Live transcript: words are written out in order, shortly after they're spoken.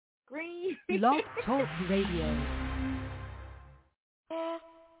Blog Talk Radio.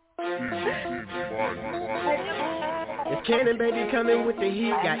 It's Cannon Baby coming with the heat.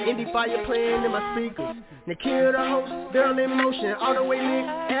 Got Indie Fire playing in my speakers. Nikhil the host, girl in motion. All the way lit,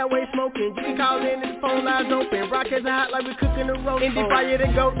 airway smoking. You can call in, this phone lines open. Rockets are hot like we cooking a roast. Indie Fire to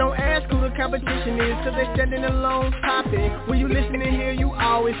go, don't ask who the competition is, cause they standing alone popping. When you listening here, you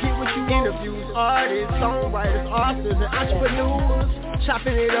always get what you want. Interviews, artists, songwriters, authors, and entrepreneurs.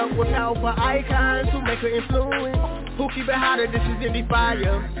 Chopping it up with powerful icons who make an influence. Who keep it hotter, this is Indie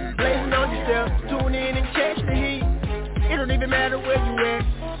Fire. Blazing on yourself, tune in and catch the heat. It don't even matter where you at.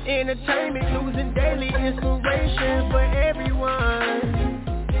 Entertainment, news, and daily inspiration for everyone.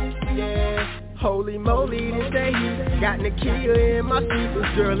 Yeah, holy moly, this day heat. Got Nakia in my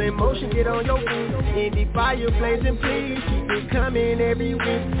speakers. Girl in motion, get on your feet. Indie Fire, blazing, please. Keep it coming every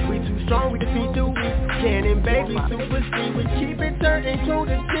week. We too strong, we defeat the weak. Cannon Baby, super speed. We keep it turning to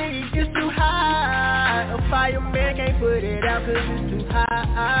the T. It's too high. A fireman can't put it out cause it's too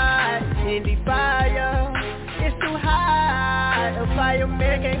high. Indie Fire. It's too high, a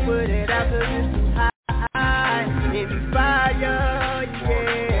fireman can't put it out cause it's too high. Indie Fire, yeah.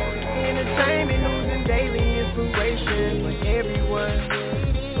 Entertainment, news, and daily inspiration for everyone,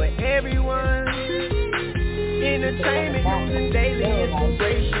 for everyone. Entertainment, news, and daily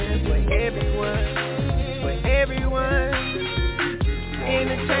inspiration for everyone, for everyone.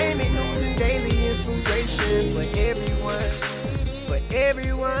 Entertainment, news, and daily inspiration for everyone, for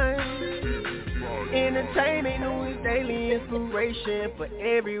everyone. Entertainment, news, daily inspiration for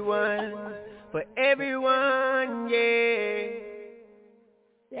everyone, yeah.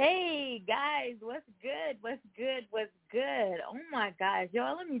 Hey guys, what's good? Oh my gosh,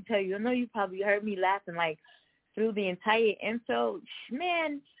 y'all, let me tell you, I know you probably heard me laughing like through the entire intro.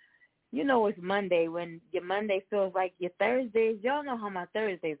 Man, you know it's Monday when your Monday feels like your Thursdays. Y'all know how my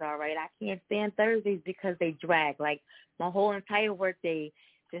Thursdays are, right? I can't stand Thursdays because they drag. Like my whole entire workday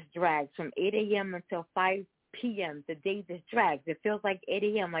just drags from 8 a.m. until 5 p.m. The day just drags. It feels like 8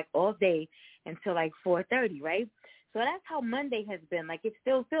 a.m. like all day until like 4:30, right? So that's how Monday has been. Like it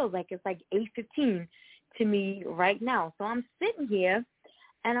still feels like it's like 8:15 to me right now. So I'm sitting here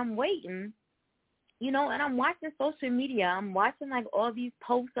and I'm waiting, you know, and I'm watching social media. I'm watching like all these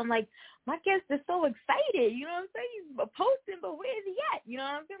posts. I'm like, my guest is so excited. You know what I'm saying? He's posting, but where is he at? You know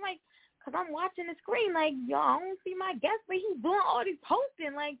what I'm saying? Like, because I'm watching the screen like, yo, I don't see my guest, but he's doing all these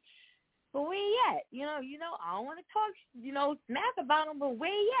posting. Like, but where he at? You know, I don't want to talk, smack about him, but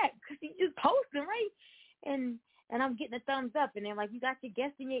where he at? Because he's just posting, right? And I'm getting a thumbs up. And they're like, you got your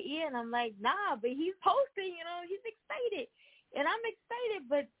guest in your ear? And I'm like, nah, but he's posting, he's excited. And I'm excited,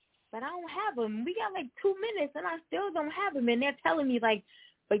 but I don't have him. We got like 2 minutes, and I still don't have him. And they're telling me, like,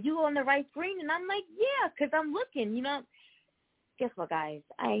 but you on the right screen? And I'm like, yeah, because I'm looking, Guess what, guys?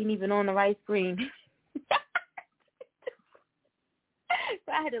 I ain't even on the right screen.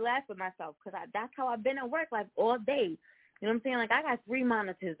 So I had to laugh at myself because that's how I've been at work, like, all day. You know what I'm saying? Like, I got 3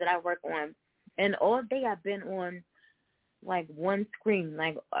 monitors that I work on, and all day I've been on, like, one screen.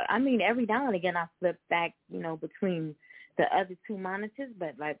 Like, I mean, every now and again I flip back, between the other 2 monitors,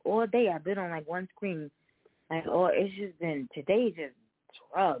 but, like, all day I've been on, like, one screen. Like, it's just been, today just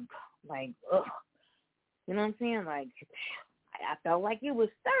drug. Like, ugh. You know what I'm saying? Like, I felt like it was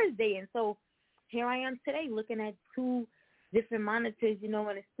Thursday, and so here I am today looking at 2 different monitors, in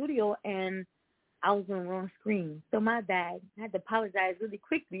the studio, and I was on the wrong screen. So my bad. I had to apologize really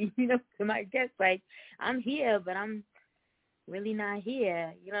quickly, to my guests. Like, I'm here, but I'm really not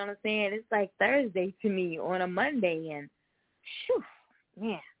here. You know what I'm saying? It's like Thursday to me on a Monday, and phew,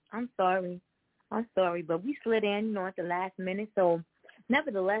 man, I'm sorry, but we slid in, at the last minute. So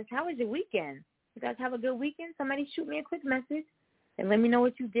nevertheless, how was your weekend? You guys have a good weekend? Somebody shoot me a quick message and let me know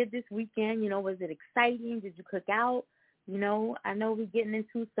what you did this weekend. Was it exciting? Did you cook out? I know we're getting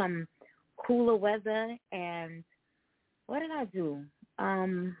into some cooler weather. And what did I do?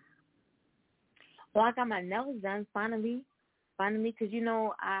 I got my nails done finally, because,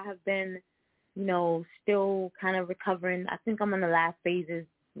 I have been, still kind of recovering. I think I'm in the last phases,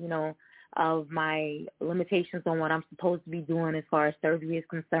 of my limitations on what I'm supposed to be doing as far as surgery is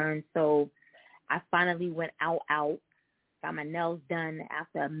concerned. So I finally went out, got my nails done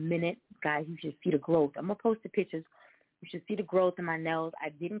after a minute. Guys, you should see the growth. I'm going to post the pictures. You should see the growth in my nails. I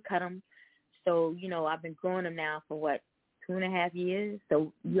didn't cut them. So, I've been growing them now for, 2.5 years.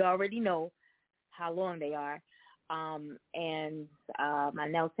 So you already know how long they are. And my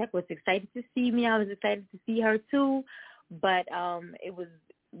nail tech was excited to see me. I was excited to see her too. But it was,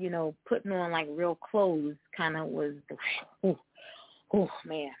 putting on, like, real clothes kind of was,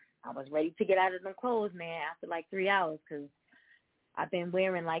 man. I was ready to get out of them clothes, man, after like 3 hours because I've been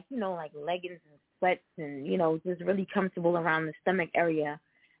wearing like leggings and sweats and, just really comfortable around the stomach area.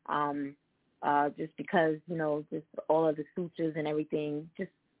 Just because, just all of the sutures and everything,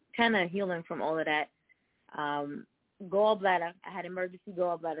 just kind of healing from all of that. Gallbladder, I had emergency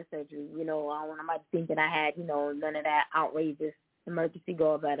gallbladder surgery. When I'm thinking I had, none of that outrageous emergency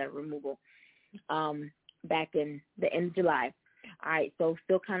gallbladder removal back in the end of July. All right, so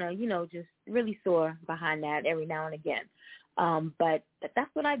still kind of, just really sore behind that every now and again. But that's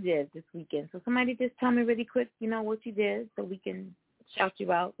what I did this weekend. So somebody just tell me really quick, what you did so we can shout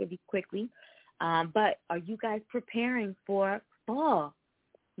you out really quickly. But are you guys preparing for fall?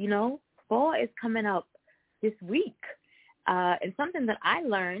 Fall is coming up this week. And something that I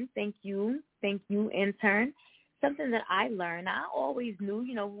learned, thank you, intern, something that I learned, I always knew,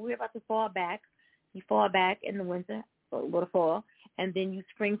 we're about to fall back. You fall back in the winter, or the fall, and then you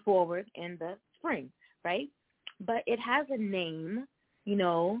spring forward in the spring, right? But it has a name,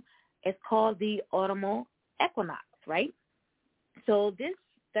 it's called the autumnal equinox, right? So this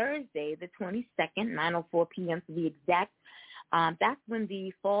Thursday, the 22nd, 9:04 p.m. to be exact, that's when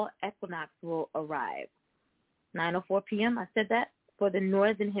the fall equinox will arrive. 9:04 p.m., I said that, for the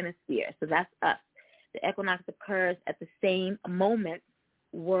northern hemisphere. So that's us. The equinox occurs at the same moment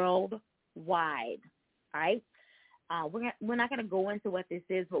worldwide, all right? We're not going to go into what this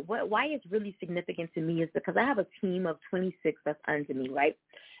is, but why it's really significant to me is because I have a team of 26 that's under me, right?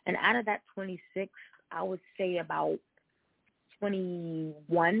 And out of that 26, I would say about 19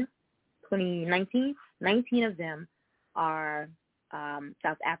 of them are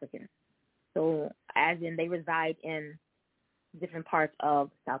South Africans. So as in they reside in different parts of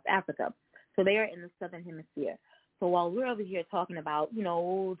South Africa. So they are in the southern hemisphere. So while we're over here talking about, the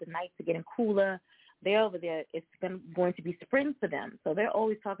nights are getting cooler, they're over there, it's going to be spring for them. So they're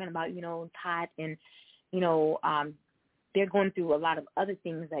always talking about, hot and, they're going through a lot of other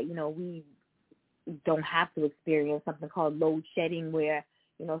things that, we don't have to experience, something called load shedding where,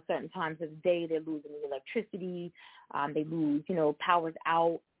 certain times of the day they're losing the electricity, they lose, power's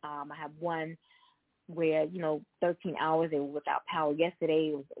out. I have one where, 13 hours they were without power yesterday.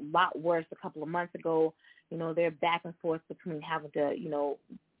 It was a lot worse a couple of months ago. They're back and forth between having to,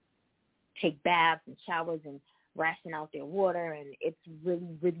 take baths and showers and ration out their water, and it's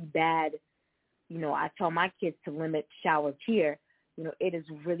really, really bad. I tell my kids to limit showers here. It is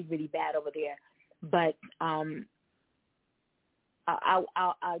really, really bad over there. But I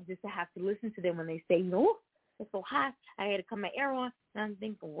just have to listen to them when they say, it's so hot, I had to cut my air on. And I'm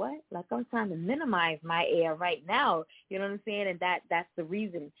thinking, what? Like, I'm trying to minimize my air right now. You know what I'm saying? And that's the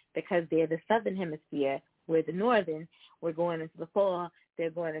reason, because they're the southern hemisphere. We're the northern. We're going into the fall. They're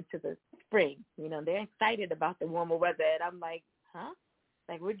going into the spring. They're excited about the warmer weather. And I'm like, huh?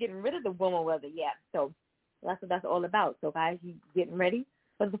 Like, we're getting rid of the warmer weather. Yeah. So that's what that's all about. So, guys, you getting ready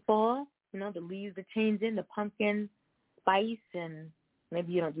for the fall? The leaves are changing, the pumpkin spice, and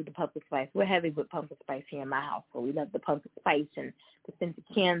maybe you don't do the pumpkin spice. We're heavy with pumpkin spice here in my house, so we love the pumpkin spice and the scented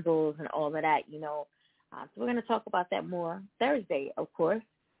candles and all of that, So we're going to talk about that more Thursday, of course,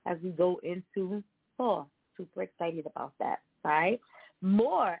 as we go into fall. Super excited about that, all right?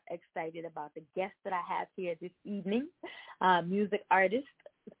 More excited about the guest that I have here this evening, music artist,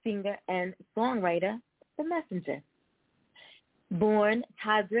 singer, and songwriter, The Messenger. Born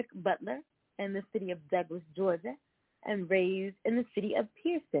Todrick Butler in the city of Douglas, Georgia, and raised in the city of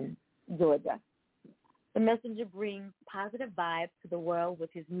Pearson, Georgia. The Messenger brings positive vibes to the world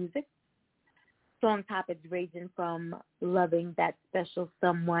with his music. Song topics ranging from loving that special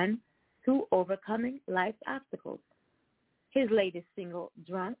someone to overcoming life's obstacles. His latest single,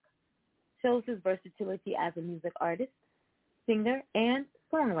 Drunk, shows his versatility as a music artist, singer, and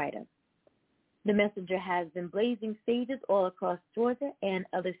songwriter. The Messenger has been blazing stages all across Georgia and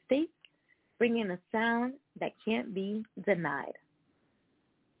other states, bringing a sound that can't be denied.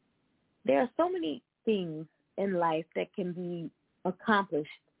 There are so many things in life that can be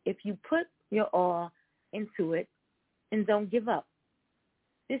accomplished if you put your all into it and don't give up.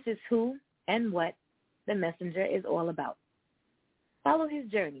 This is who and what The Messenger is all about. Follow his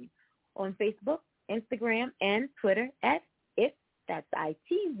journey on Facebook, Instagram, and Twitter at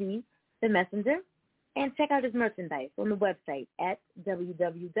ITZ, The Messenger, and check out his merchandise on the website at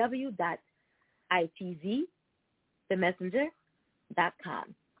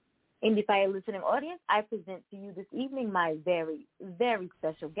www.itzthemessenger.com. Indie Fire listening audience, I present to you this evening my very, very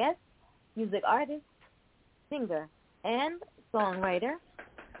special guest, music artist, singer, and songwriter.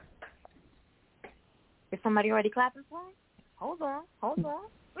 Is somebody already clapping for him? Hold on.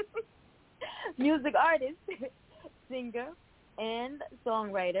 Music artist, singer, and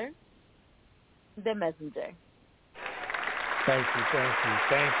songwriter, The Messenger. Thank you, thank you,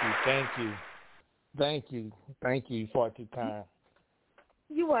 thank you, thank you, thank you, thank you. Far too kind.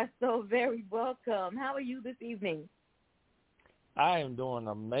 You are so very welcome. How are you this evening? I am doing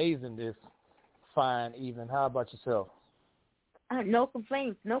amazing this fine evening. How about yourself? No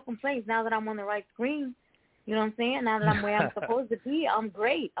complaints, no complaints. Now that I'm on the right screen, you know what I'm saying? Now that I'm where I'm supposed to be, I'm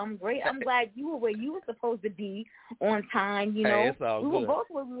great. I'm great. I'm glad you were where you were supposed to be on time, you know. Hey, it's all we good. were both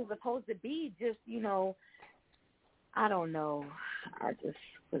where we were supposed to be, just, I don't know. I just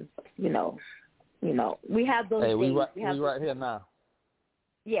was, we have those Hey, days. we right here now.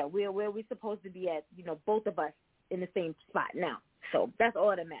 Yeah, we're where we're supposed to be at, both of us in the same spot now. So that's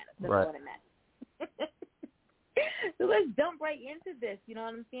all that matters. That's Right. all that matters. So let's jump right into this, you know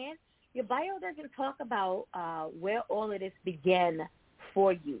what I'm saying? Your bio doesn't talk about where all of this began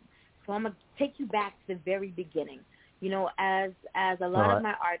for you. So I'm going to take you back to the very beginning. As a lot of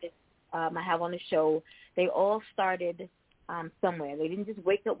my artists I have on the show, they all started somewhere. They didn't just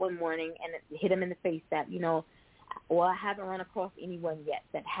wake up one morning and it hit them in the face that, or I haven't run across anyone yet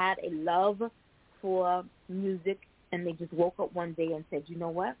that had a love for music and they just woke up one day and said, you know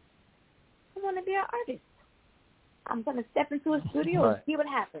what? I want to be an artist. I'm going to step into a studio and see what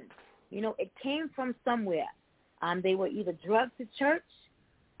happens. It came from somewhere. They were either drugged to church.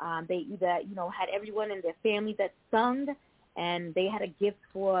 They either, had everyone in their family that sung, and they had a gift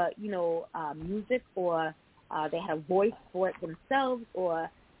for, music, or they had a voice for it themselves, or,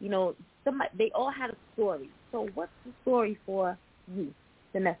 somebody, they all had a story. So what's the story for you,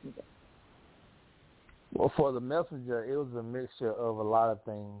 the Messenger? Well, for the Messenger, it was a mixture of a lot of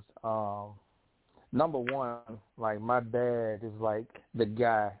things. Number one, like my dad is like the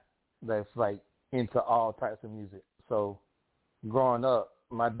guy that's like into all types of music. So growing up,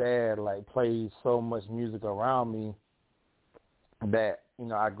 my dad like played so much music around me that,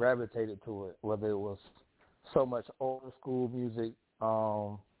 I gravitated to it, whether it was so much old school music.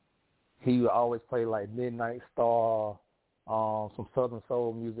 He would always play like Midnight Star, some Southern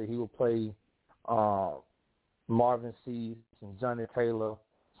Soul music. He would play Marvin Sease and Johnny Taylor.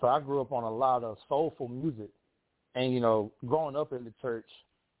 So I grew up on a lot of soulful music. And, growing up in the church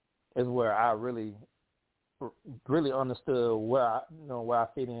is where I really understood where I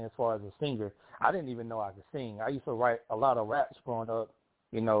fit in as far as a singer. I didn't even know I could sing. I used to write a lot of raps growing up,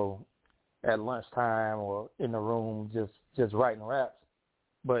 at lunchtime or in the room just writing raps.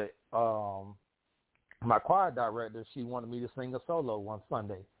 But my choir director, she wanted me to sing a solo one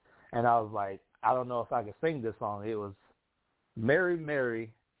Sunday. And I was like, I don't know if I could sing this song. It was Mary,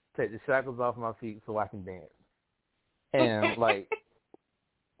 Mary, take the shackles off my feet so I can dance. And, like,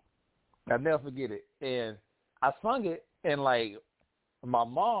 I'll never forget it. And I sung it, and, like, my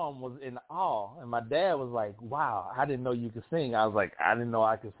mom was in awe, and my dad was like, wow, I didn't know you could sing. I was like, I didn't know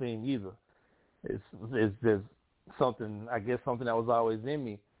I could sing either. It's just something, I guess something that was always in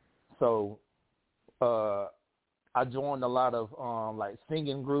me. So I joined a lot of, like,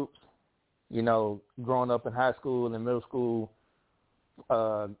 singing groups, growing up in high school and middle school.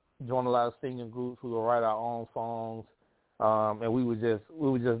 Joined a lot of singing groups. We would write our own songs, and we would just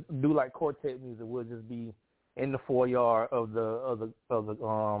do like quartet music. We'll just be in the foyer of the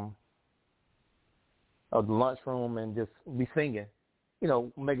lunchroom and just be singing,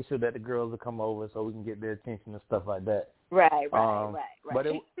 making sure that the girls will come over so we can get their attention and stuff like that. Right.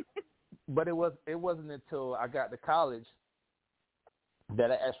 But it wasn't until I got to college that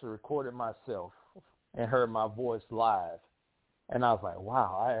I actually recorded myself and heard my voice live. And I was like,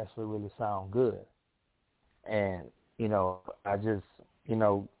 wow, I actually really sound good. And, I just,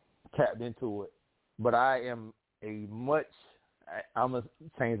 tapped into it. But I am I'm going to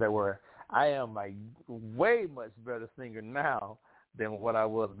change that word. I am a way much better singer now than what I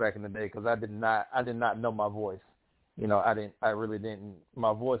was back in the day because I did not know my voice. I really didn't.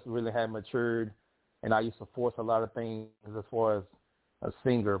 My voice really had matured, and I used to force a lot of things as far as a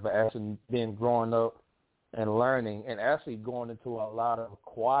singer, but actually then growing up and learning and actually going into a lot of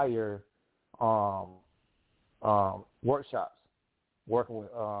choir workshops, working with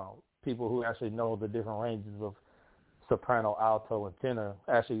people who actually know the different ranges of soprano, alto, and tenor,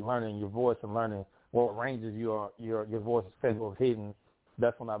 actually learning your voice and learning what ranges your voice is capable of hitting.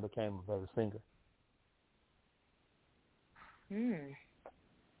 That's when I became a better singer.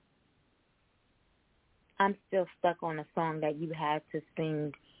 I'm still stuck on a song that you had to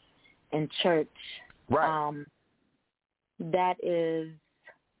sing in church. Right. That is,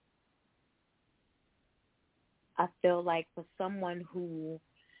 I feel like for someone who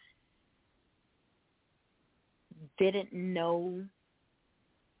didn't know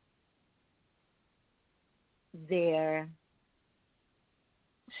their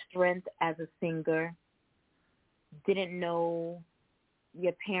strength as a singer, didn't know,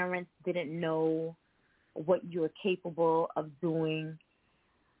 your parents didn't know what you were capable of doing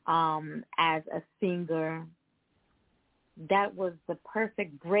as a singer, that was the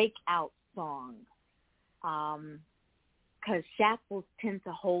perfect breakout song. Because shackles tend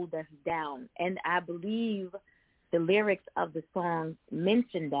to hold us down. And I believe the lyrics of the song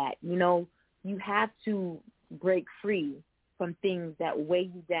mention that. You know, you have to break free from things that weigh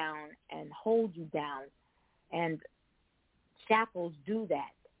you down and hold you down. And shackles do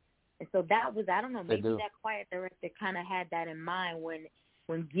that. And so that was, I don't know, maybe that choir director kind of had that in mind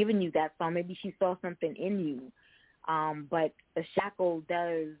when giving you that song. Maybe she saw something in you. But the shackle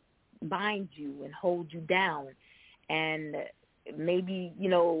does bind you and hold you down. And maybe, you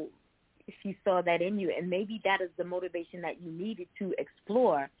know, she saw that in you. And maybe that is the motivation that you needed to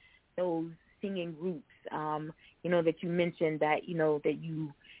explore those singing groups, you know, that you mentioned that, you know, that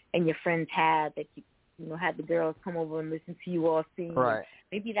you and your friends had, that you know, had the girls come over and listen to you all sing. Right.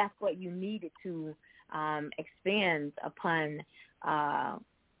 Maybe that's what you needed to expand upon that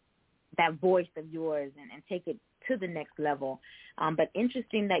voice of yours and take it to the next level. But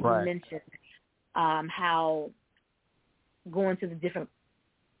interesting that you mentioned how going to the different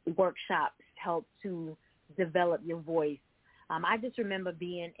workshops helped to develop your voice. I just remember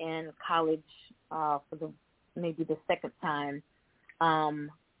being in college for maybe the second time,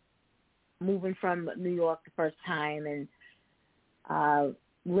 moving from New York the first time, and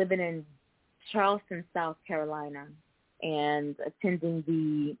living in Charleston, South Carolina, and attending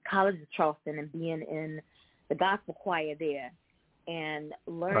the College of Charleston and being in the gospel choir there, and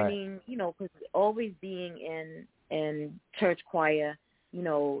learning, you know, because always being in church choir, you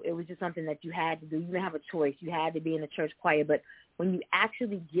know, it was just something that you had to do. You didn't have a choice. You had to be in a church choir. But when you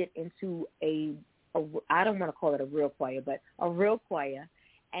actually get into a I don't want to call it a real choir, but a real choir,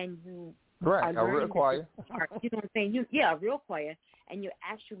 and you are a real choir. You know what I'm saying? A real choir, and you're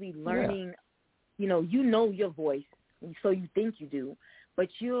actually learning, you know your voice, so you think you do, but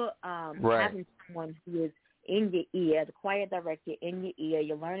you're having someone who is in your ear, the choir director in your ear.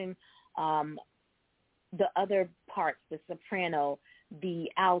 You're learning the other parts, the soprano,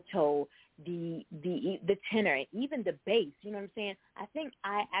 the alto, the tenor, and even the bass. You know what I'm saying? I think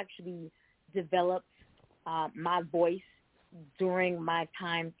I actually developed my voice during my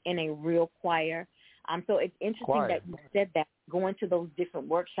time in a real choir. So it's interesting that you said that, going to those different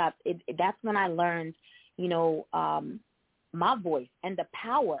workshops. That's when I learned, you know, my voice and the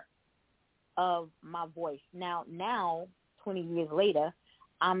power of my voice. Now 20 years later,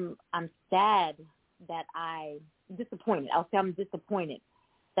 I'm sad that disappointed. I'll say I'm disappointed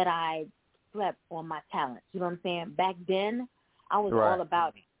that I slept on my talents. You know what I'm saying? Back then, I was all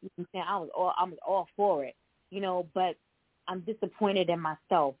about it. You know what I'm saying? I was all for it. You know, but I'm disappointed in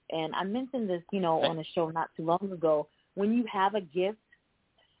myself. And I mentioned this, you know, on a show not too long ago. When you have a gift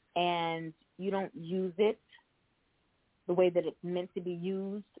and you don't use it the way that it's meant to be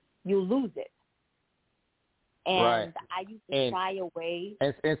used, you'll lose it. And I used to shy away.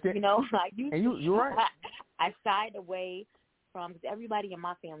 You know, you're right. I shied away from, because everybody in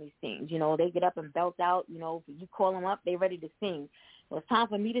my family sings. You know, they get up and belt out. You know, if you call them up, they're ready to sing. When it's time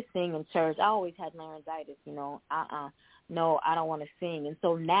for me to sing in church, I always had laryngitis. You know, no, I don't want to sing. And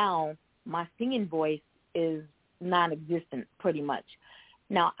so now my singing voice is non-existent, pretty much.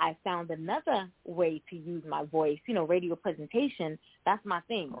 Now, I found another way to use my voice. You know, radio presentation, that's my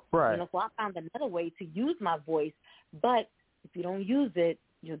thing. Right. You know, so I found another way to use my voice, but if you don't use it,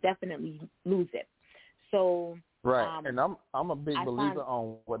 you'll definitely lose it. So and I'm a big believer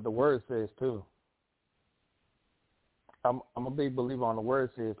on what the word says too. I'm a big believer on the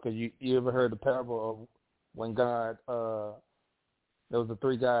word says, because you ever heard the parable of when God there was the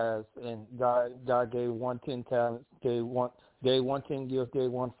three guys, and God gave one 10 talents, gave one 10 gifts, gave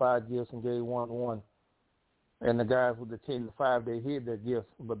one 5 gifts, and gave one 1. And the guys with the 10 and 5, they hid their gifts,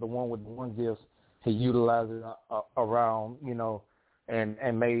 but the one with the 1 gifts, he utilized it around, you know, and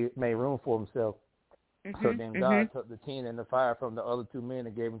made room for himself. Mm-hmm, so then God took the 10 and the 5 from the other 2 men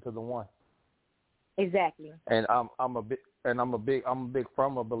and gave them to the 1. Exactly. And I'm a big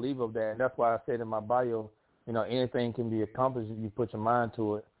firm believer of that, and that's why I said in my bio, you know, anything can be accomplished if you put your mind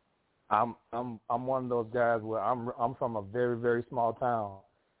to it. I'm one of those guys where I'm from a very, very small town,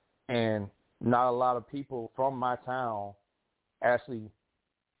 and not a lot of people from my town actually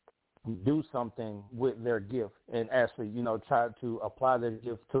do something with their gift and actually, you know, try to apply their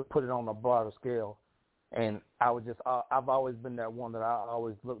gift to put it on a broader scale. And I've always been that one that I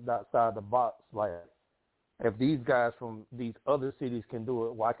always looked outside the box. Like, if these guys from these other cities can do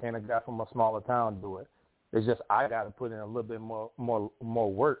it, why can't a guy from a smaller town do it? It's just I got to put in a little bit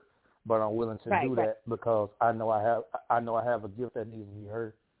more work. but I'm willing to do that because I know I have a gift that needs to be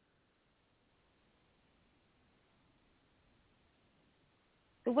heard.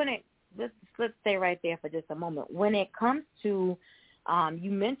 So let's stay right there for just a moment. When it comes to,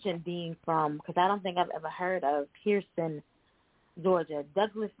 you mentioned being from, because I don't think I've ever heard of Pearson, Georgia.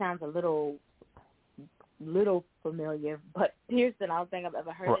 Douglas sounds a little familiar, but Pearson, I don't think I've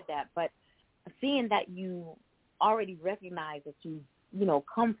ever heard of that. But seeing that you already recognize that you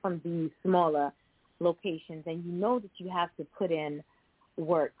come from these smaller locations, and you know that you have to put in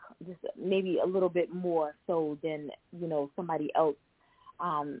work, just maybe a little bit more so than somebody else,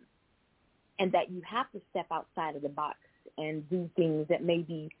 and that you have to step outside of the box and do things that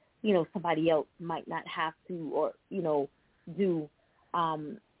maybe somebody else might not have to, or do.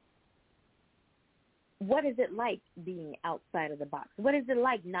 What is it like being outside of the box? What is it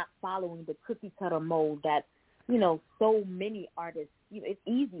like not following the cookie cutter mold that so many artists? It's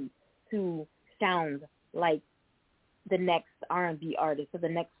easy to sound like the next R&B artist or the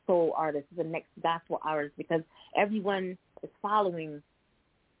next soul artist or the next gospel artist because everyone is following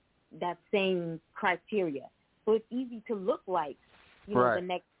that same criteria. So it's easy to look like the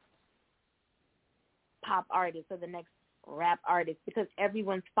next pop artist or the next rap artist because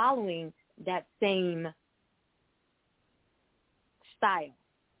everyone's following that same style.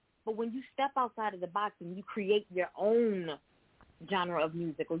 But when you step outside of the box and you create your own genre of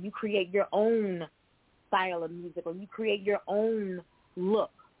music, or you create your own style of music, or you create your own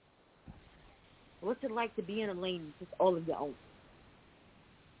look, what's it like to be in a lane just all of your own?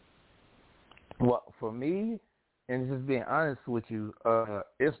 Well, for me, and just being honest with you,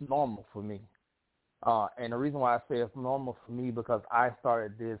 it's normal for me. And the reason why I say it's normal for me because I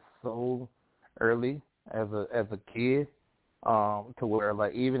started this so early as a kid, to where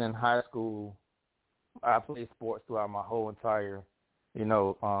like even in high school, I played sports throughout my whole entire,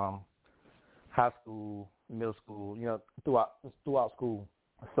 high school, middle school, throughout school.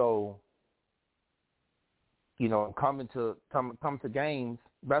 So, come to games,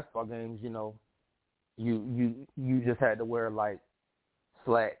 basketball games, you just had to wear like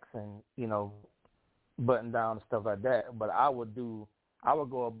slacks and button down and stuff like that. But I would go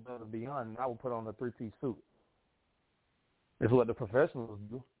above and beyond, and I would put on a 3-piece suit. It's what the professionals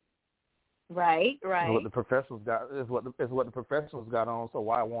do. Right. It's what the professionals got. It's what the professionals got on. So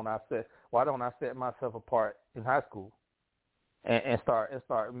why don't I set myself apart in high school, and start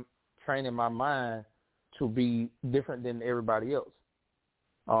training my mind to be different than everybody else.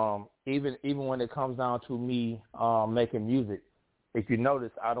 Even when it comes down to me making music, if you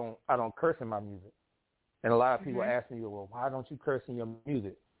notice, I don't curse in my music. And a lot of people ask me, well, why don't you curse in your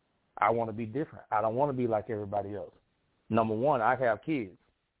music? I want to be different. I don't want to be like everybody else. Number one, I have kids,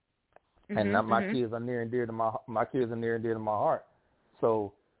 and my kids are near and dear to my heart.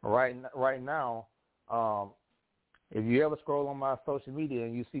 So right now, if you ever scroll on my social media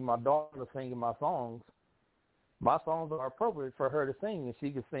and you see my daughter singing my songs are appropriate for her to sing, and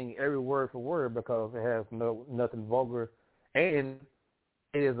she can sing every word for word because it has nothing vulgar, and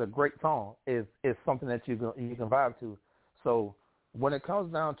it is a great song. It's something that you can vibe to. So when it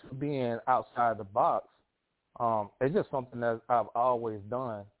comes down to being outside the box, it's just something that I've always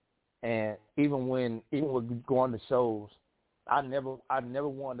done. And even with going to shows, I never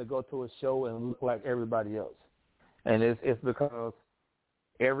wanted to go to a show and look like everybody else. And it's because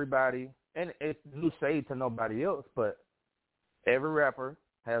everybody, and it's no shade to nobody else, but every rapper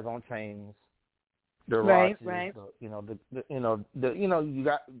has on chains. Their watches, right.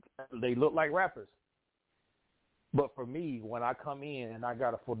 They look like rappers. But for me, when I come in and I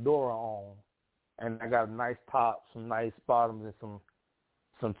got a fedora on, and I got a nice top, some nice bottoms, and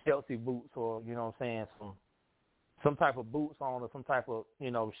some Chelsea boots, or some type of boots on, or some type of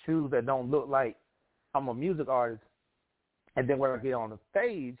shoes that don't look like I'm a music artist, and then when I get on the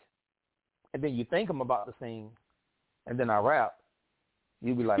stage, and then you think I'm about to sing, and then I rap,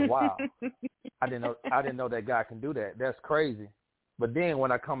 you be like, wow, I didn't know that guy can do that. That's crazy. But then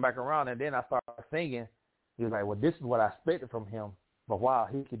when I come back around and then I start singing, you're like, well, this is what I expected from him. But wow,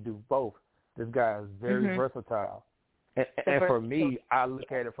 he could do both. This guy is very versatile. And for me, I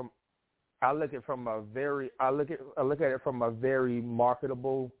look at it from a very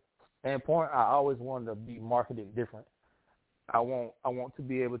marketable standpoint. I always wanted to be marketed different. I want to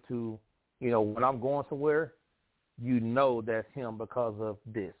be able to, when I'm going somewhere, that's him because of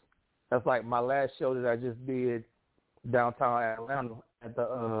this. That's like my last show that I just did downtown Atlanta at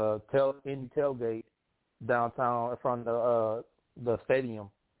the Indie Tailgate downtown in front of the stadium.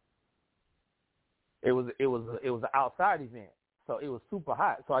 It was an outside event, so it was super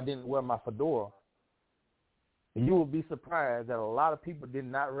hot. So I didn't wear my fedora, You will be surprised that a lot of people did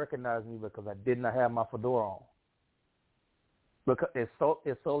not recognize me because I did not have my fedora on. Because it's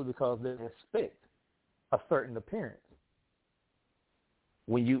solely because they expect a certain appearance.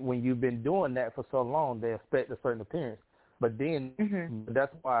 When you've been doing that for so long, they expect a certain appearance. But then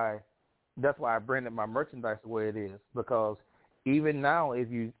that's why I branded my merchandise the way it is, because even now, if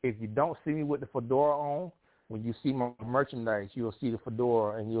you don't see me with the fedora on, when you see my merchandise, you'll see the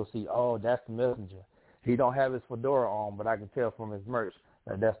fedora and you'll see, oh, that's the messenger. He don't have his fedora on, but I can tell from his merch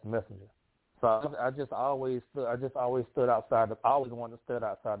that that's the messenger. So I just always stood outside. I always wanted to stand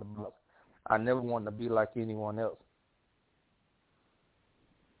outside the box. I never wanted to be like anyone else.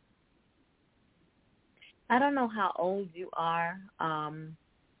 I don't know how old you are,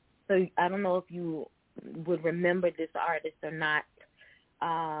 so I don't know if you would remember this artist or not,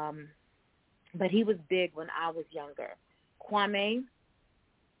 but he was big when I was younger. Kwame.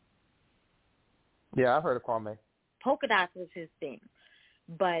 Yeah, I've heard of Kwame. Polka dots was his thing,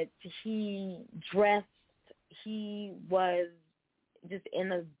 but he was just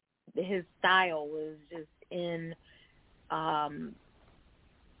his style was just in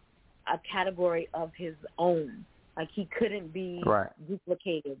a category of his own. Like, he couldn't be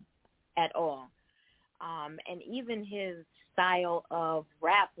duplicated at all. And even his style of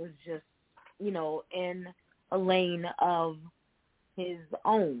rap was just, in a lane of his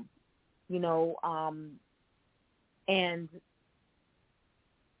own, and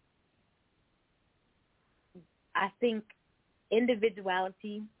I think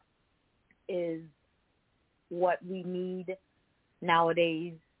individuality is what we need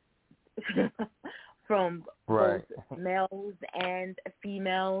nowadays from both males and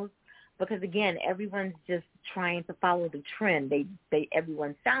females, because again, everyone's just trying to follow the trend.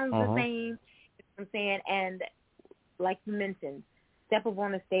 Everyone sounds the same, you know what I'm saying? And like you mentioned, step up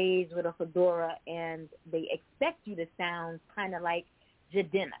on the stage with a fedora and they expect you to sound kind of like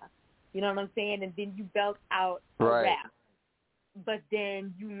Jadena, you know what I'm saying? And then you belt out a rap, but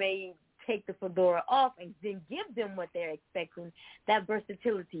then you may take the fedora off and then give them what they're expecting. That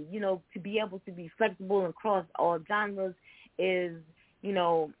versatility, to be able to be flexible and cross all genres is,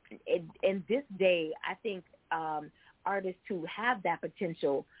 in this day, I think artists who have that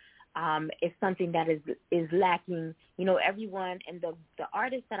potential is something that is lacking. Everyone and the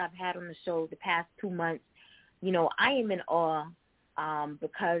artists that I've had on the show the past 2 months, I am in awe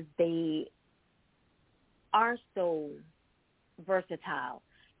because they are so versatile.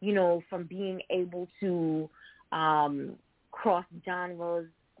 From being able to cross genres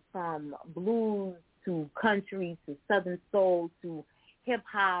from blues to country to southern soul to hip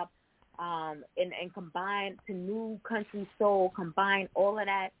hop, and combine to new country soul, combine all of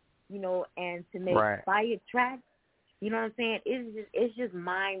that, and to make fire tracks. You know what I'm saying? It's just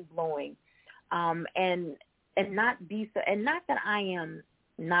mind blowing, and not be so. And not that I am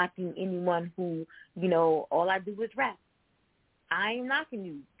knocking anyone who all I do is rap. I ain't knocking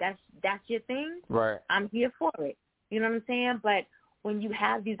you. That's your thing. Right. I'm here for it. You know what I'm saying? But when you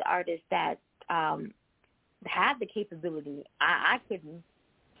have these artists that have the capability, I couldn't.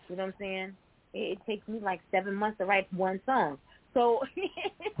 You know what I'm saying? It takes me like 7 months to write one song. So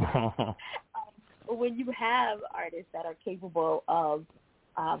when you have artists that are capable of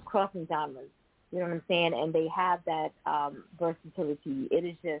crossing genres, you know what I'm saying, and they have that versatility, it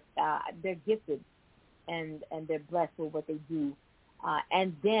is just they're gifted. And they're blessed with what they do.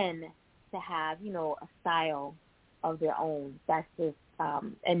 And then to have, a style of their own, that's just,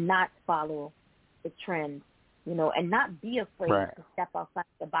 and not follow the trend, and not be afraid to step outside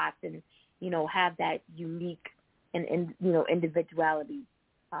the box and, have that unique and individuality.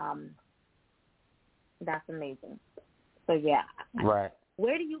 That's amazing. So, yeah.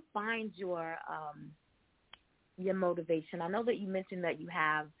 Where do you find your motivation? I know that you mentioned that you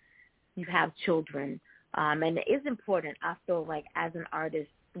have children. And it is important, I feel like, as an artist,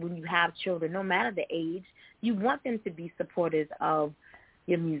 when you have children, no matter the age, you want them to be supporters of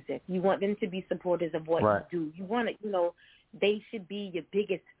your music. You want them to be supporters of what you do. You want to, they should be your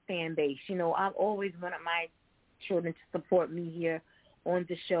biggest fan base. I've always wanted my children to support me here on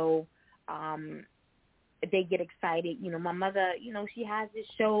the show. They get excited. My mother, she has this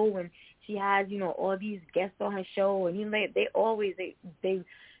show and she has, all these guests on her show. And, they always, they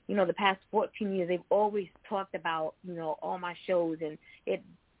the past 14 years, they've always talked about, all my shows, and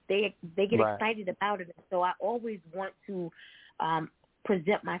they get excited about it. So I always want to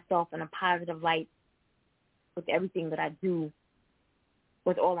present myself in a positive light with everything that I do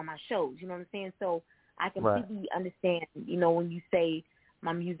with all of my shows. You know what I'm saying? So I completely understand, when you say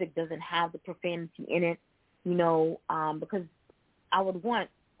my music doesn't have the profanity in it, because I would want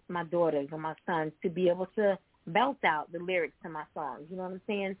my daughters or my sons to be able to belt out the lyrics to my songs. You know what I'm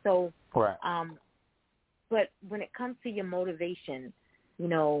saying? So, right. But when it comes to your motivation, you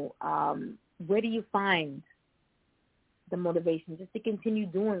know, where do you find the motivation just to continue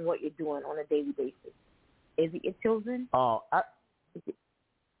doing what you're doing on a daily basis? Is it your children? I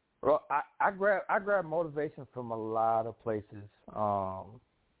grab motivation from a lot of places.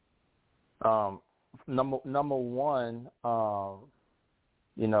 Number one,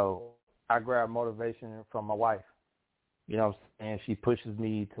 you know, I grab motivation from my wife. You know what I'm saying? She pushes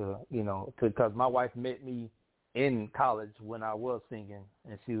me to, you know, because my wife met me in college when I was singing,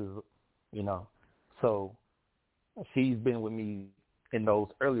 and she was, you know, so she's been with me in those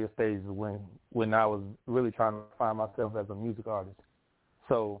earlier stages when I was really trying to find myself as a music artist.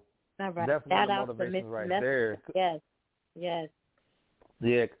 So definitely the motivation right there. Yes, yes.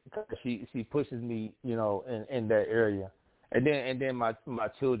 Yeah, she pushes me, you know, in that area, and then my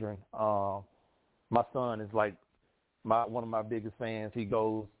children. My son is like one of my biggest fans. He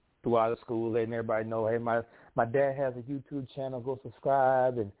goes throughout the school, letting everybody know, hey, my dad has a YouTube channel. Go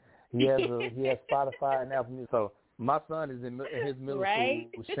subscribe, and he has Spotify and Apple Music. So my son is in his middle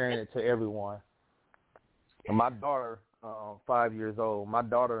school, sharing it to everyone. And my daughter, 5 years old. My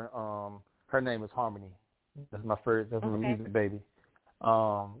daughter, her name is Harmony. That's my music baby.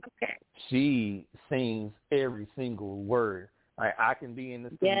 She sings every single word. Like, I can be in the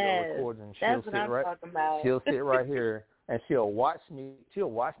studio recording. She'll sit right here and she'll watch me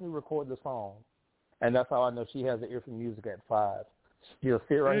record the song. And that's how I know she has an ear for music at 5. She'll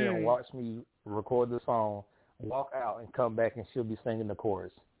sit right here and watch me record the song, walk out and come back, and she'll be singing the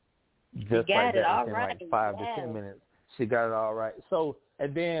chorus. Just like that within like 5 to 10 minutes. She got it all right. So,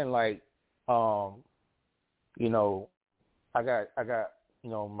 and then like, you know, I got, you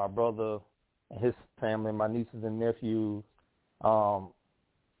know, my brother and his family, my nieces and nephews.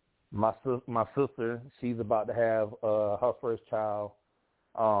 My sister, she's about to have her first child.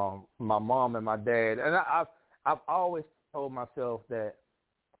 My mom and my dad, and I've always told myself that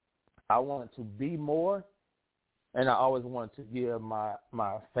I wanted to be more, and I always wanted to give my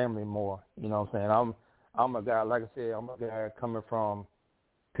family more. You know what I'm saying? I'm a guy, like I said, I'm a guy coming from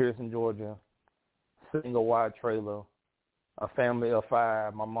Pearson, Georgia, single wide trailer, a family of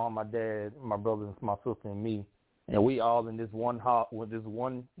 5, my mom, my dad, my brothers, my sister, and me. And we all in this one house,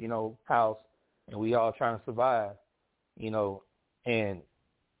 you know, house, and we all trying to survive, you know. And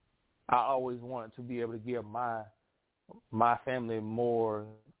I always wanted to be able to give my family more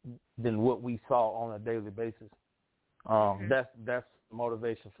than what we saw on a daily basis. That's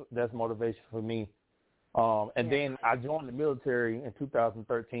motivation. That's motivation for me. And then I joined the military in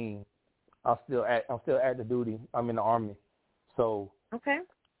 2013. I'm still active duty. I'm in the Army. So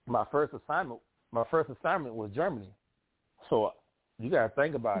my first assignment was Germany. So you got to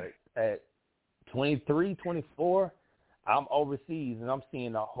think about it. At 23, 24, I'm overseas and I'm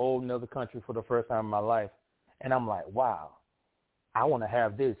seeing a whole nother country for the first time in my life. And I'm like, wow, I want to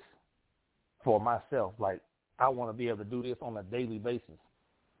have this for myself. Like, I want to be able to do this on a daily basis.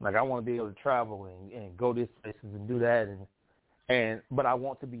 Like, I want to be able to travel and go these places and do that. But I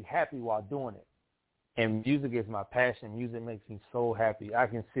want to be happy while doing it. And music is my passion. Music makes me so happy. I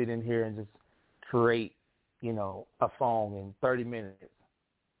can sit in here and just create, you know, a song in 30 minutes.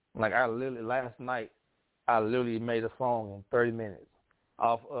 Like, last night, I literally made a song in 30 minutes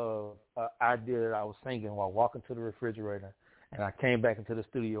off of an idea that I was singing while walking to the refrigerator. And I came back into the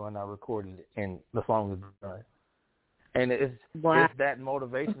studio and I recorded it, and the song was done. And it's that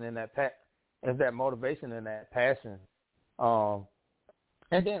motivation and that passion. And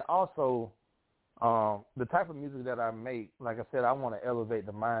then also, the type of music that I make, like I said, I want to elevate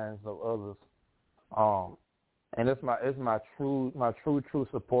the minds of others. And it's my true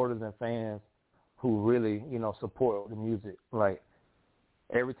supporters and fans who really, you know, support the music. Like,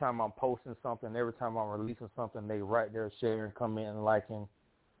 every time I'm posting something, every time I'm releasing something, they right there sharing, commenting, liking.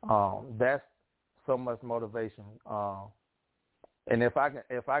 That's so much motivation. And if I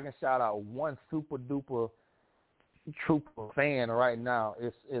can shout out one super duper trooper fan right now,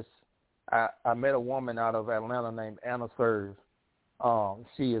 it's I met a woman out of Atlanta named Anna Serve.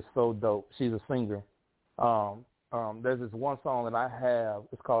 She is so dope. She's a singer. There's this one song that I have.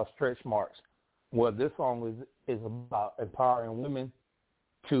 It's called Stretch Marks. Well, this song is about empowering women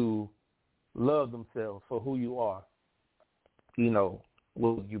to love themselves for who you are. You know,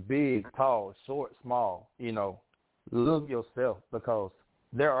 whether you big, tall, short, small, you know, love yourself, because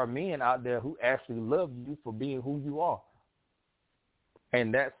there are men out there who actually love you for being who you are.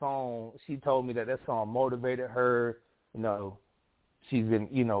 And that song, she told me that song motivated her. You know, she's been,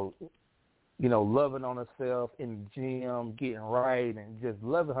 you know, loving on herself in the gym, getting right, and just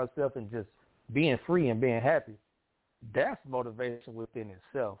loving herself and just being free and being happy, that's motivation within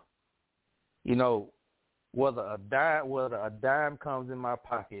itself. You know, whether a dime comes in my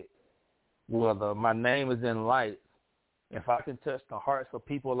pocket, whether my name is in lights, if I can touch the hearts of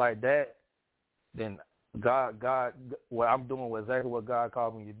people like that, then God, what I'm doing was exactly what God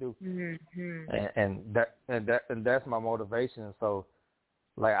called me to do, and that's my motivation. So,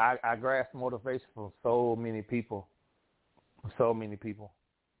 like I grasp motivation from so many people, so many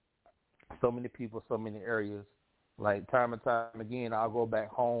areas. Like time and time again, I'll go back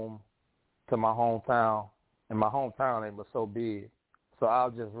home to my hometown, and my hometown ain't but so big, so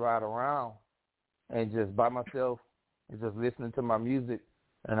I'll just ride around and just by myself and just listening to my music,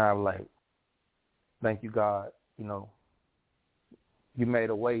 and I'm like, thank you, God. You know, you made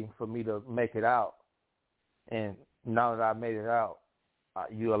a way for me to make it out, and now that I made it out,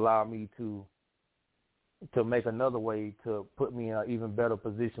 you allow me to make another way to put me in an even better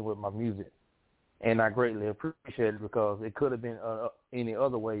position with my music. And I greatly appreciate it because it could have been any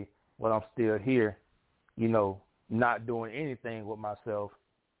other way, but I'm still here, you know, not doing anything with myself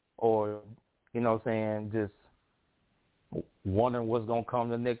or, you know what I'm saying, just wondering what's going to come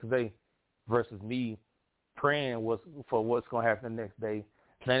the next day versus me praying for what's going to happen the next day,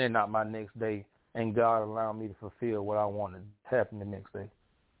 planning out my next day, and God allowing me to fulfill what I wanted to happen the next day.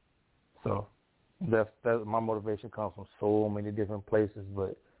 So that's my motivation comes from so many different places,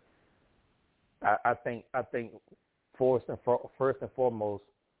 but I think first and foremost,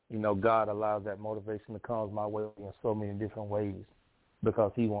 you know, God allows that motivation to come my way in so many different ways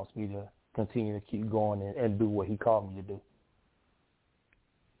because He wants me to continue to keep going and do what He called me to do.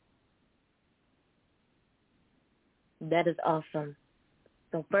 That is awesome.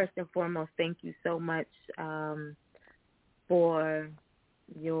 So first and foremost, thank you so much for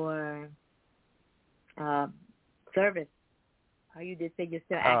your service. How you did say you're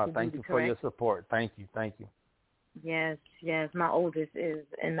still active duty, Thank you for your support. Thank you. Yes. My oldest is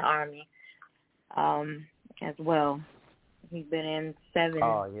in the Army as well. He's been in 7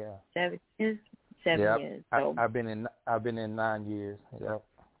 years. 7 years. So I've been in 9 years. Yep.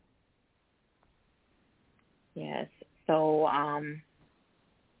 Yes. So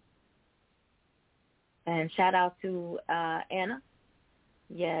and shout out to Anna.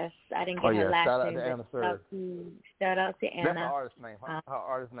 Yes, I didn't get her last name. Shout out to Anna. That's her artist name. Her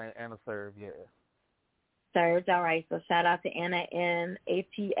artist name, Anna Serve, yeah. Serge, all right. So shout out to Anna and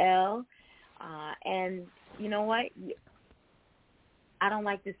ATL. And you know what? I don't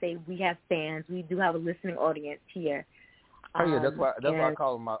like to say we have fans. We do have a listening audience here. That's why I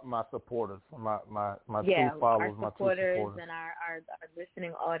call them my supporters, my true followers, my true supporters, and our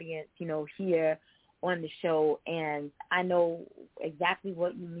listening audience. You know, here on the show, and I know exactly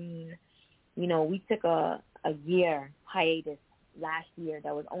what you mean. You know, we took a year hiatus last year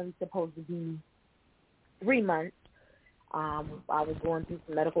that was only supposed to be 3 months. I was going through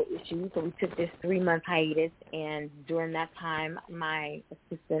some medical issues, so we took this 3-month hiatus, and during that time, my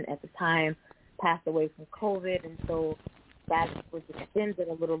assistant at the time passed away from COVID, and so that was extended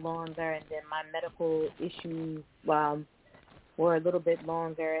a little longer, and then my medical issues were a little bit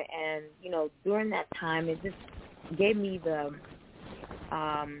longer, and, you know, during that time, it just gave me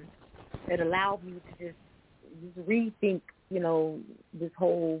it allowed me to just rethink, you know, this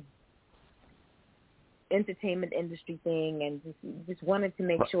whole entertainment industry thing, and just wanted to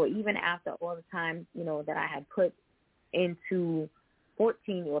make sure, even after all the time, you know, that I had put into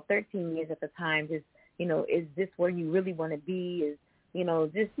 14 or 13 years at the time, just, you know, is this where you really want to be? Is, you know,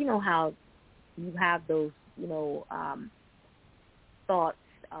 just, you know, how you have those, you know, thoughts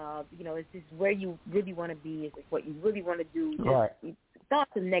of, you know, is this where you really want to be? Is this what you really want to do? Just right.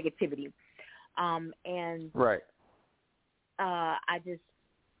 Thoughts of negativity. And right. I just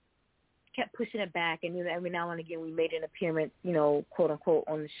kept pushing it back, and, you know, every now and again we made an appearance, you know, quote unquote,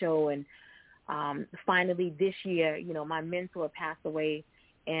 on the show, and finally this year, you know, my mentor passed away,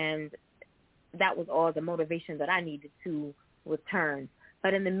 and that was all the motivation that I needed to return.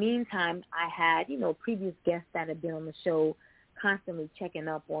 But in the meantime, I had, you know, previous guests that had been on the show constantly checking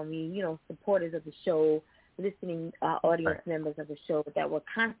up on me, you know, supporters of the show, listening audience right. members of the show that were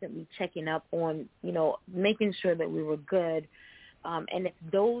constantly checking up on, you know, making sure that we were good. And it's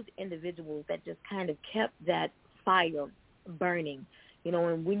those individuals that just kind of kept that fire burning, you know,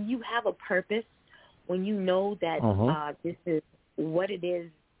 and when you have a purpose, when you know that this is what it is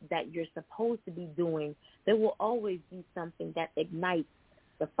that you're supposed to be doing, there will always be something that ignites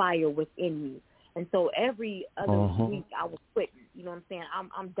the fire within you. And so every other week I was quitting, you know what I'm saying?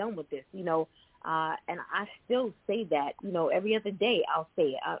 I'm done with this, you know, and I still say that, you know, every other day I'll say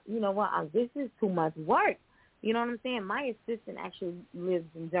it. You know what, this is too much work. You know what I'm saying? My assistant actually lives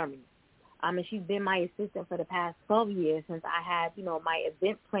in Germany. And she's been my assistant for the past 12 years since I had, my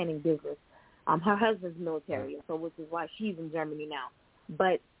event planning business. Her husband's military, so which is why she's in Germany now.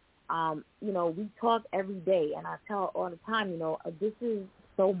 But, we talk every day, and I tell her all the time, this is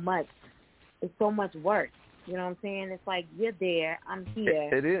so much. It's so much work. You know what I'm saying? It's like, you're there, I'm here.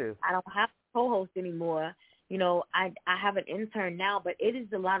 It is. I don't have to co-host anymore. I have an intern now, but it is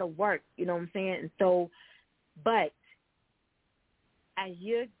a lot of work. You know what I'm saying? And so, but as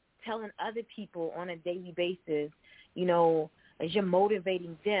you're telling other people on a daily basis, as you're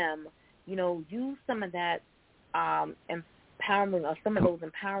motivating them, use some of that empowering or some of those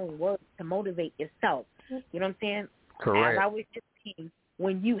empowering words to motivate yourself. You know what I'm saying? Correct. As I was just saying,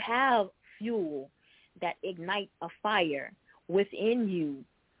 when you have fuel that ignites a fire within you,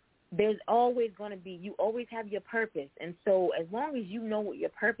 there's always going to be, you always have your purpose. And so as long as you know what your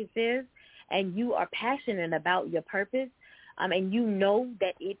purpose is and you are passionate about your purpose, and you know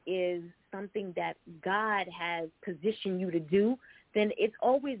that it is something that God has positioned you to do, then it's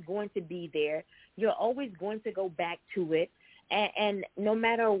always going to be there. You're always going to go back to it. And no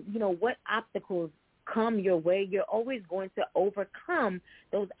matter, what obstacles come your way, you're always going to overcome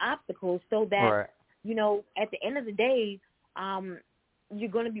those obstacles so that, right. At the end of the day, you're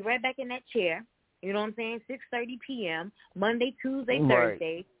going to be right back in that chair. You know what I'm saying? 6:30 p.m., Monday, Tuesday, right.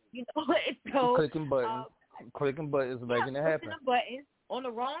 Thursday. So clicking buttons. Clicking buttons, making it happen. Pushing the buttons on the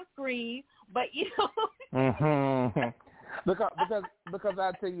wrong screen, but Mm-hmm. Because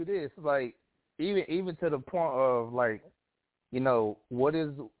I tell you this, like even to the point of like, what is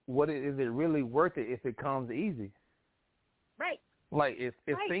it really worth it if it comes easy? Right. Like if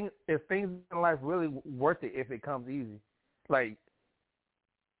right. things in life really worth it if it comes easy, like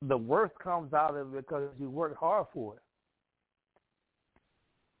the worth comes out of it because you worked hard for it.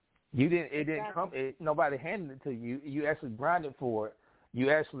 You didn't. It didn't come. Nobody handed it to you. You actually grinded for it. You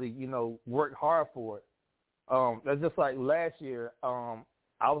actually, worked hard for it. That's just like last year. I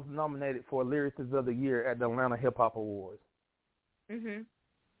was nominated for Lyricist of the Year at the Atlanta Hip Hop Awards. Mhm.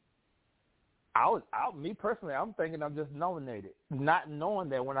 Me personally, I'm thinking I'm just nominated, not knowing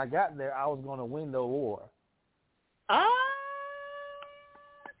that when I got there, I was going to win the award. Oh,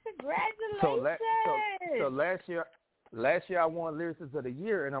 congratulations! So last year I won Lyricist of the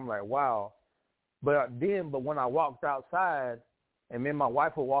Year, and I'm like, wow. But when I walked outside, and me and my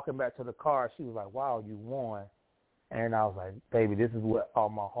wife were walking back to the car, she was like, wow, you won. And I was like, baby, this is what all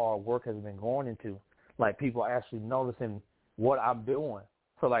my hard work has been going into. Like, people actually noticing what I'm doing.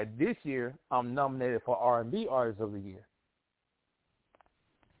 So, like, this year, I'm nominated for R&B Artist of the Year.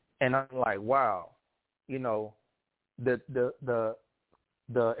 And I'm like, wow, the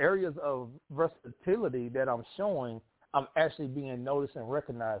areas of versatility that I'm showing, I'm actually being noticed and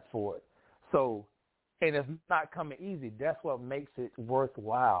recognized for it. So, and it's not coming easy. That's what makes it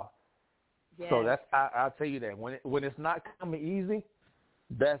worthwhile. Yes. So I'll tell you that when it's not coming easy,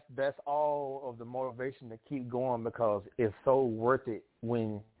 that's all of the motivation to keep going, because it's so worth it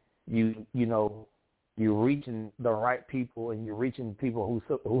when you're reaching the right people and you're reaching people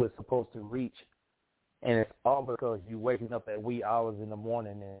who is supposed to reach, and it's all because you're waking up at wee hours in the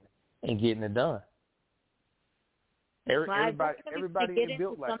morning and getting it done. Everybody ain't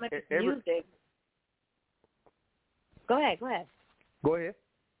built like music. Go ahead. Go ahead.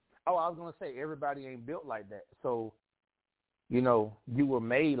 Oh, I was gonna say everybody ain't built like that. So, you were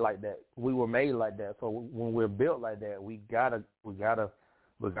made like that. We were made like that. So when we're built like that, we gotta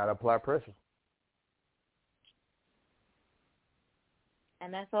apply pressure.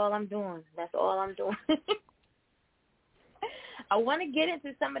 And that's all I'm doing. I want to get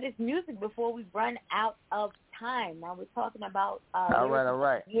into some of this music before we run out of time. Now we're talking about all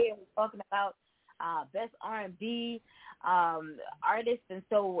right. Yeah, we're talking about best R&B artists, and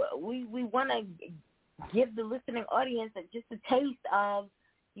so we want to give the listening audience just a taste of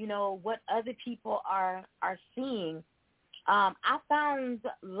what other people are seeing. I found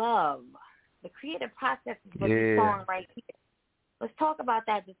love, the creative process for this song right here. Let's talk about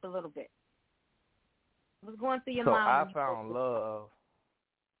that just a little bit. What's going through your mind? So I found love.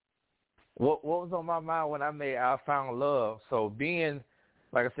 What was on my mind when I made I Found Love? So being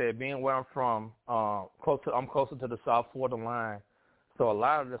where I'm from, I'm closer to the South Florida line. So a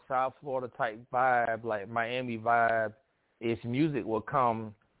lot of the South Florida type vibe, like Miami vibe, its music will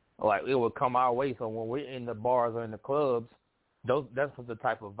come, like it will come our way. So when we're in the bars or in the clubs, that's the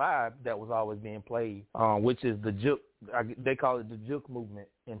type of vibe that was always being played, which is the juke. They call it the juke movement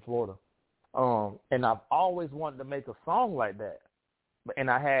in Florida. And I've always wanted to make a song like that.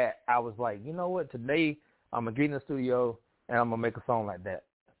 And I was like, you know what, today I'm going to get in the studio and I'm going to make a song like that.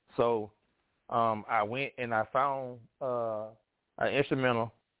 So I went and I found an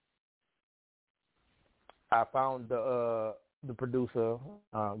instrumental I found the producer,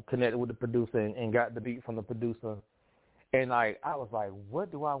 connected with the producer, and got the beat from the producer. And like I was like,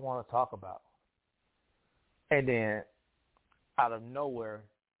 what do I want to talk about? And then out of nowhere,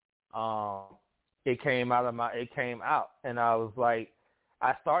 it came out, and I was like,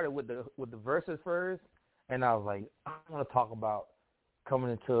 I started with the verses first, and I was like, I want to talk about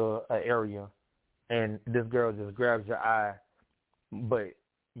coming into an area, and this girl just grabs your eye, but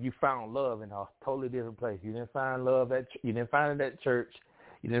you found love in a totally different place. You didn't find love you didn't find it at church.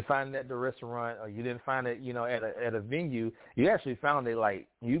 You didn't find it at the restaurant, or you didn't find it, at a venue. You actually found it like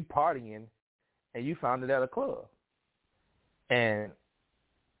you partying, and you found it at a club. And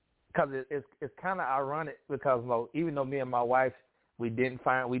because it's kind of ironic because even though me and my wife we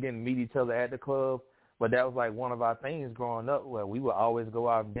didn't meet each other at the club, but that was like one of our things growing up where we would always go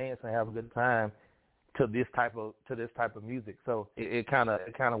out and dance and have a good time to this type of music. So it kind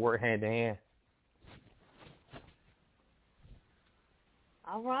of worked hand in hand.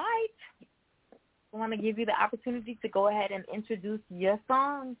 All right. I want to give you the opportunity to go ahead and introduce your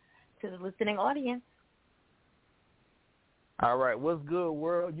song to the listening audience. All right. What's good,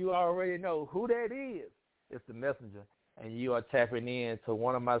 world? You already know who that is. It's The Messenger, and you are tapping in to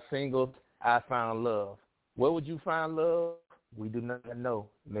one of my singles, I Found Love. Where would you find love? We do not know.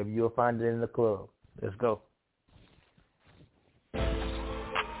 Maybe you'll find it in the club. Let's go.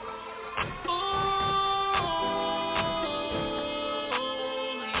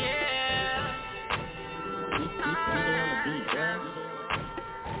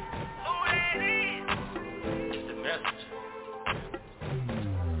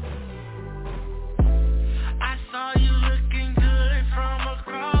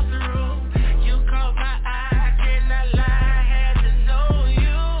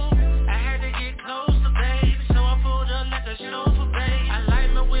 Close to baby.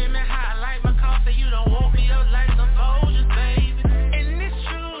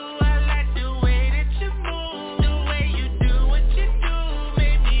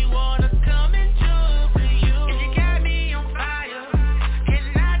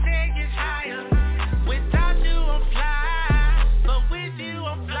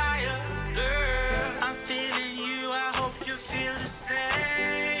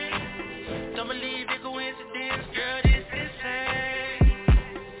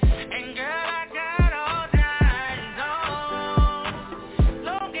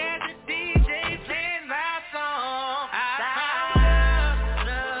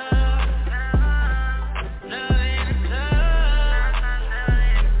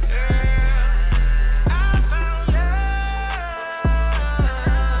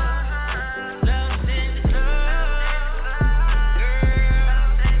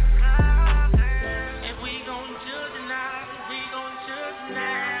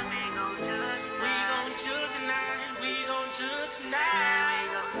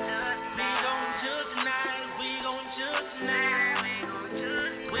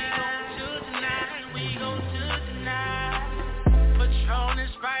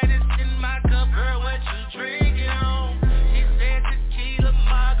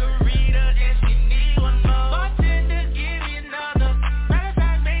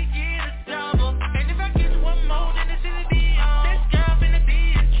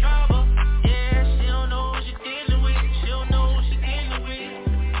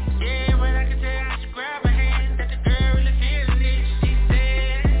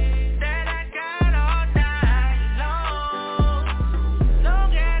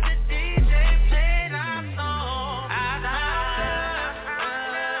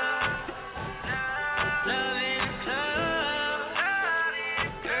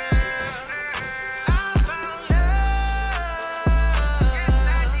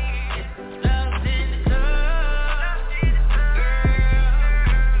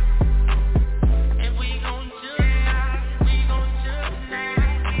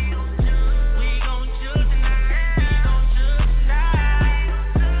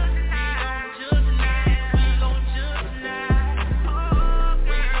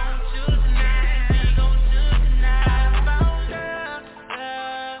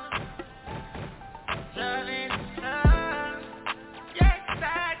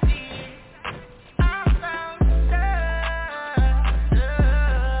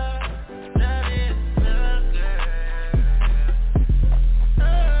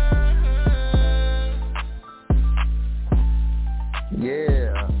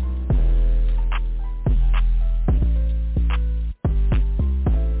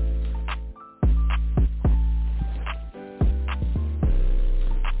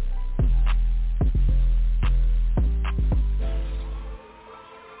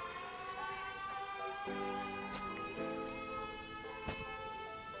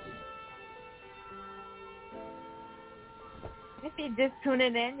 you're just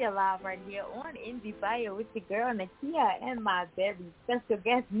tuning in, you're live right here on Indie Fire with your girl Nakia and my very special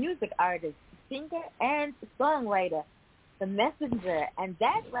guest music artist, singer, and songwriter, The Messenger. And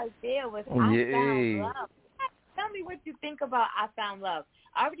that right there was I Found Love. Tell me what you think about I Found Love.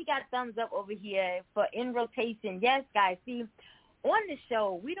 I already got thumbs up over here for In Rotation. Yes, guys, see, on the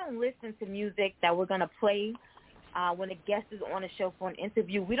show, we don't listen to music that we're going to play when a guest is on the show for an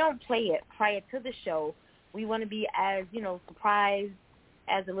interview. We don't play it prior to the show. We want to be as, surprised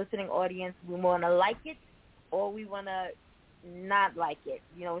as a listening audience. We want to like it or we want to not like it.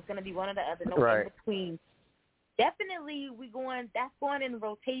 It's going to be one or the other, no in between. Definitely that's going in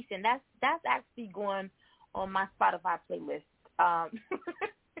rotation. That's actually going on my Spotify playlist. I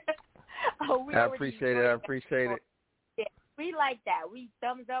appreciate it. Yeah, we like that. We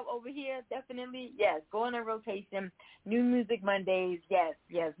thumbs up over here, definitely. Yes, going in rotation. New Music Mondays. Yes,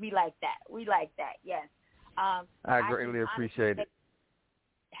 we like that. Yes. I greatly appreciate it.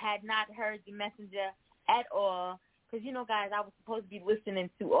 Had not heard The Messenger at all because, guys, I was supposed to be listening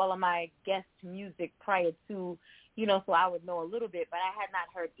to all of my guest music prior to, so I would know a little bit, but I had not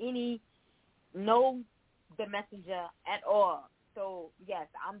heard The Messenger at all. So, yes,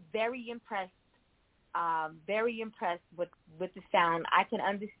 I'm very impressed with the sound. I can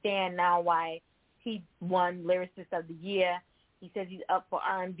understand now why he won Lyricist of the Year. He says he's up for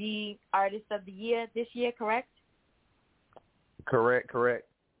R&B Artist of the Year this year, correct? Correct.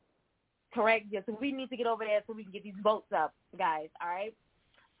 Yeah, so we need to get over there so we can get these votes up, guys, all right?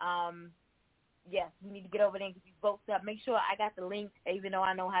 Yes, we need to get over there and get these votes up. Make sure I got the link, even though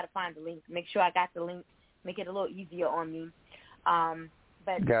I know how to find the link. Make sure I got the link. Make it a little easier on me.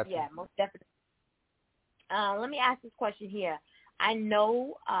 But, gotcha. Yeah, most definitely. Let me ask this question here. I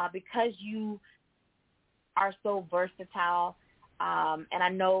know because you are so versatile, and I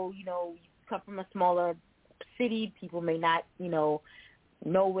know, you come from a smaller city. People may not,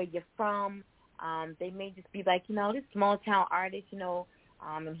 know where you're from. They may just be like, this small town artist,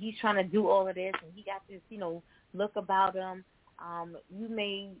 and he's trying to do all of this, and he got this, look about him. You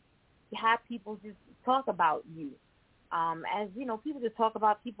may have people just talk about you, as, people just talk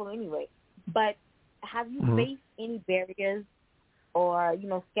about people anyway. But have you faced any barriers or,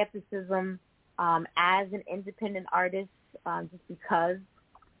 skepticism as an independent artist just because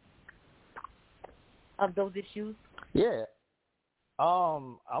of those issues? Yeah.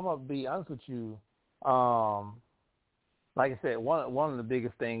 I'm gonna be honest with you. Like I said, one of the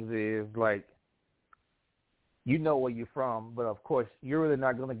biggest things is like where you're from, but of course you're really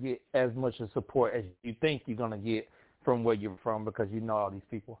not gonna get as much of support as you think you're gonna get from where you're from because you know all these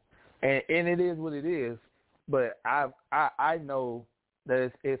people, and it is what it is. But I know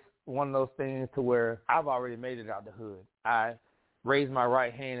that it's one of those things to where I've already made it out the hood. I raised my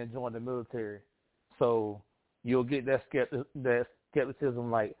right hand and joined the military, so you'll get that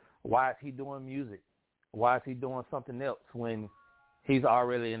skepticism like, why is he doing music? Why is he doing something else when he's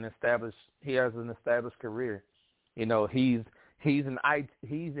already he has an established career? He's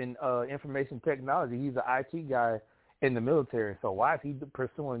in information technology. He's an IT guy in the military. So why is he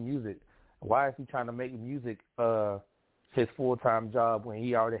pursuing music? Why is he trying to make music his full-time job when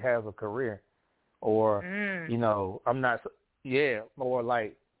he already has a career? Or I'm not. Yeah. Or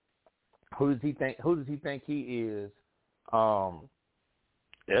like, who does he think he is?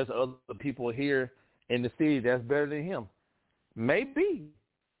 There's other people here in the city that's better than him. Maybe.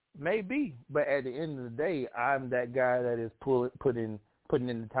 But at the end of the day, I'm that guy that is putting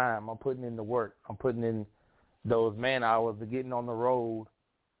in the time. I'm putting in the work. I'm putting in those man hours of getting on the road,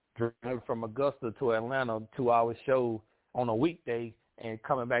 driving from Augusta to Atlanta, 2-hour show on a weekday, and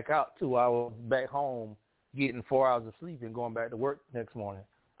coming back out 2 hours back home, getting 4 hours of sleep and going back to work next morning.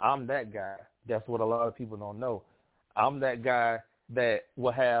 I'm that guy. That's what a lot of people don't know. I'm that guy that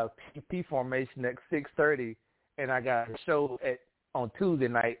will have PP formation at 6:30, and I got a show on Tuesday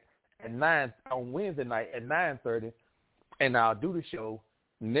night at 9, on Wednesday night at 9:30, and I'll do the show,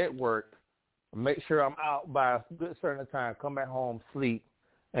 network, make sure I'm out by a good certain time, come back home, sleep,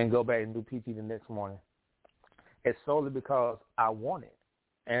 and go back and do PT the next morning. It's solely because I want it,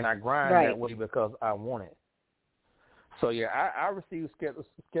 and I grind that way because I want it. So yeah, I receive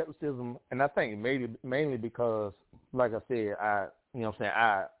skepticism, and I think mainly because, like I said,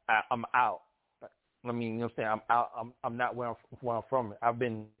 I'm out. I mean, I'm out. I'm not where I'm from. I've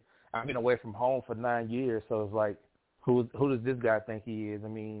been away from home for 9 years, so it's like, who does this guy think he is? I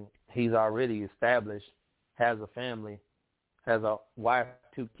mean, he's already established, has a family, has a wife,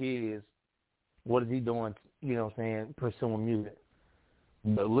 2 kids. What is he doing? Pursuing music.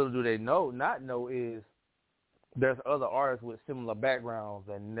 But little do they not know is there's other artists with similar backgrounds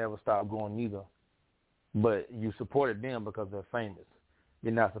that never stop going either. but you supported them because they're famous.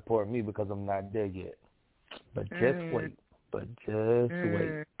 You're not supporting me because I'm not there yet. But just wait. But just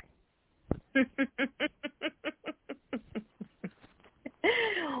wait.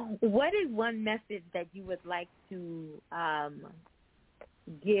 What is one message that you would like to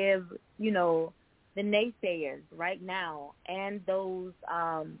give, you know, the naysayers right now and those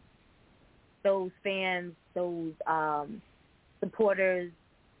fans, those supporters,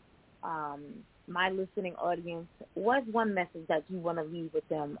 my listening audience? What's one message that you want to leave with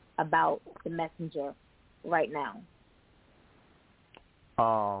them about the messenger right now?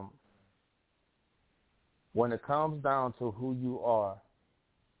 When it comes down to who you are,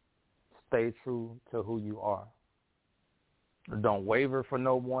 stay true to who you are. Don't waver for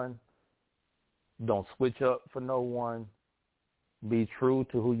no one. Don't switch up for no one. Be true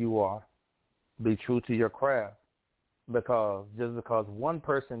to who you are. Be true to your craft. Because just because one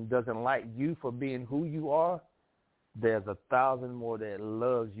person doesn't like you for being who you are, there's 1,000 more that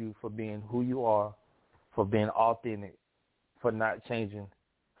loves you for being who you are, for being authentic, for not changing,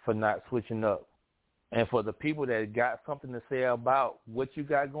 for not switching up. And for the people that got something to say about what you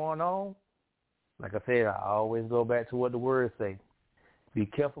got going on, like I said, I always go back to what the words say. Be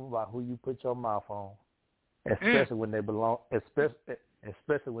careful about who you put your mouth on, especially when they belong,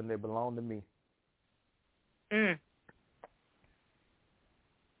 especially when they belong to me.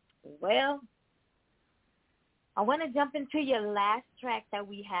 Well, I want to jump into your last track that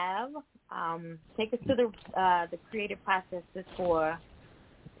we have. Take us to the creative process for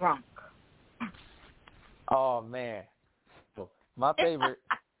Drunk. Oh man, so my favorite.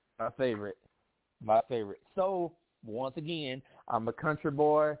 So once again, I'm a country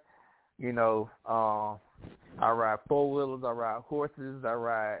boy. You know, I ride 4-wheelers, I ride horses, I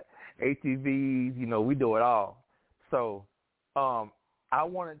ride ATVs. You know, we do it all. So, I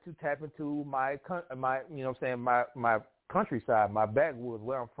wanted to tap into my you know what I'm saying, my countryside, my backwoods,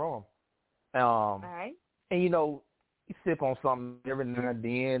 where I'm from. All right. And you know, you sip on something every now and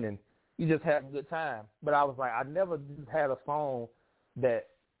then, and you just have a good time. But I was like, I never just had a song that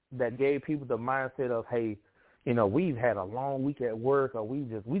gave people the mindset of, hey, you know, we've had a long week at work, or we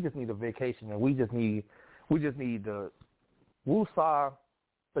just need a vacation, and we just need to woosah,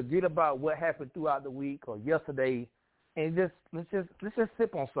 forget about what happened throughout the week or yesterday, and let's just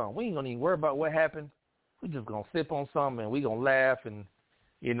sip on something. We ain't gonna even worry about what happened. We just gonna sip on something, and we gonna laugh, and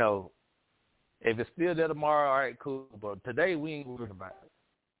you know, if it's still there tomorrow, all right, cool. But today we ain't worried about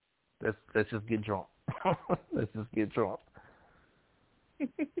it. Let's just get drunk. Let's just get drunk.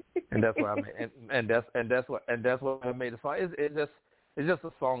 And that's what I made, and that's what I made the song. It's just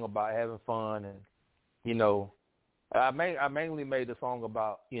a song about having fun, and you know, I mainly made the song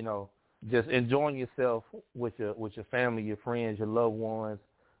about, you know, just enjoying yourself with your family, your friends, your loved ones,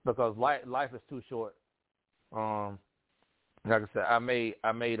 because life is too short. Like I said, I made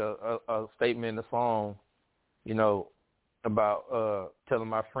a statement in the song, you know, about telling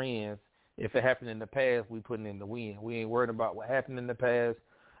my friends, if it happened in the past, we putting in the win. We ain't worried about what happened in the past.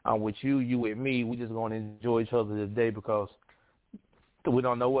 I'm with you, you with me. We just gonna enjoy each other today because we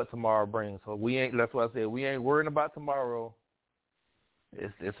don't know what tomorrow brings. So we ain't. That's what I said. We ain't worrying about tomorrow.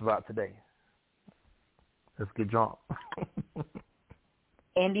 It's about today. Let's get drunk.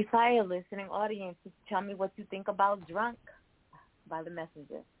 Andy Fire, listening audience, tell me what you think about Drunk by The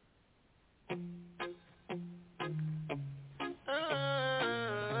Messenger.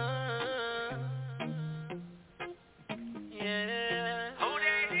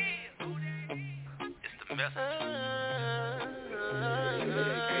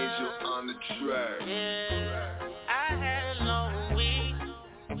 I had a long week.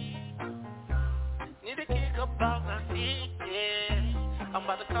 Need to kick up off my feet, yeah. I'm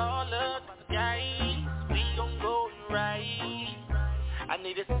about to call up the guys. We gon' go right. I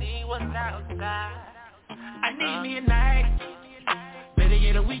need to see what's outside. I need me a night, better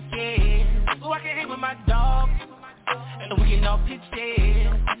get a weekend, so I can hang with my dog, and we can all pitch in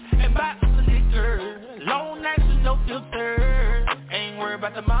and buy us a liquor. Long nights with no filter. Ain't worried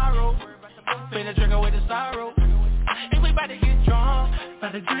about tomorrow. Finna drink away the sorrow. And we about to get drunk.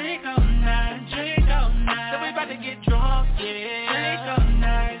 About to drink all night, drink all night. So we about to get drunk, yeah. Drink all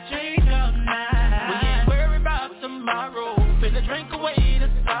night, drink all night. We ain't worried about tomorrow. Finna drink away the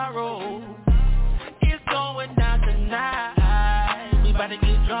sorrow. It's going down tonight. We about to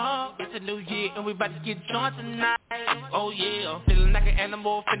get drunk. It's a new year and we about to get drunk tonight. Oh yeah, I'm feeling like an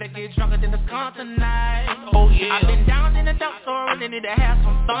animal, finna get drunker than the skunk tonight. Oh yeah, I've been down in the dump, so I really need to have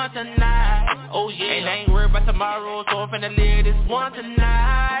some fun tonight. Oh yeah, and I ain't worried about tomorrow, so I'm finna live this one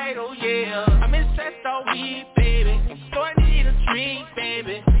tonight. Oh yeah, I've been stressed all week, baby. So I need a drink,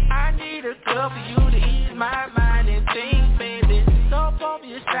 baby. I need a girl for you to ease my mind and think, baby. So pour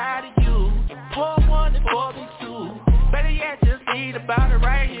me a shot of you. Pour one and pour me two. Better yet, just need about it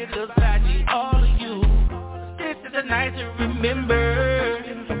right here, 'cause I need all of you. This is a night to remember.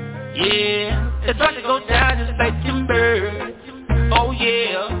 Yeah, it's about to go down just like timber. Oh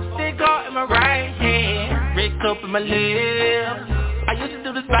yeah, cigar in my right hand, Rick up in my left. I used to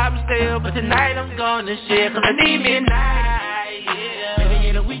do this by myself, but tonight I'm gonna share, 'cause I need me a night, yeah. Better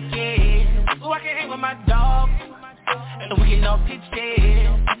get a weekend, so I can hang with my dog, and we can all pitch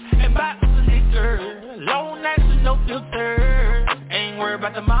in, and buy some liquor, long nights with no filter. Ain't worried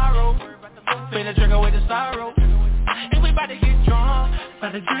about tomorrow, finna drink away the sorrow. And we about to get drunk,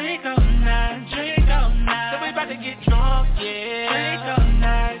 about to drink all night, drink all night. So we about to get drunk, yeah. Drink all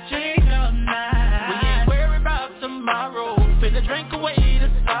night, drink all night. We ain't worried about tomorrow, finna drink away the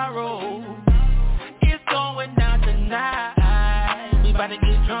sorrow. It's going down tonight, we about to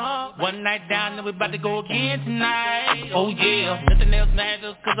get drunk. One night down, then we about to go again tonight. Oh yeah, nothing else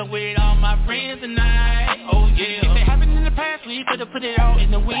matters, 'cause I'm with all my friends tonight. Oh yeah, if it happened in the past, we could've put it all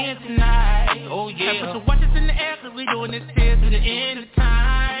in the wind tonight. Oh yeah, put the watches in the air, 'cause we doing this till to the end of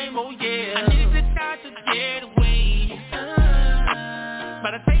time. Oh yeah, I need a good time to get away,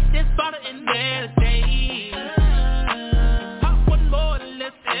 but I take this bottle and meditate. Pop one more and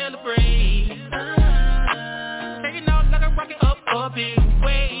let's celebrate. Taking off like a rocket up big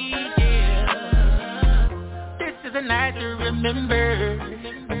way, yeah. This is a night to remember.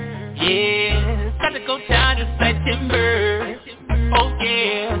 Yeah, it's time to go down just like timber. Oh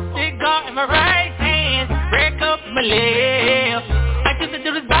yeah, cigar in my right hand, break up my left. I used to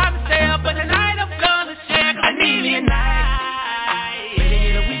do this by myself, but tonight I'm gonna share, 'cause I need me a night. Better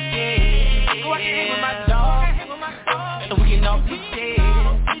get a weekend, so I can hang with my dog, and we can all pitch in,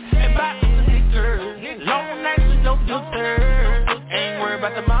 and buy some liquor, long nights with no filter. Ain't worried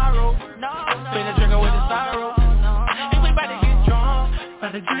about tomorrow, finna drink away the sorrow. And we about to get drunk,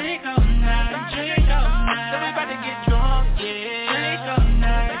 about to drink all night, drink all night. So we about to get drunk, yeah. Drink all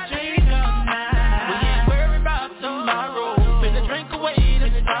night, drink all night. We ain't worried about tomorrow, finna drink away the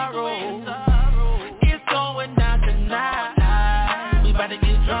sorrow. It's going down tonight, we about to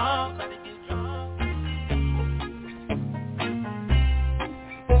get drunk.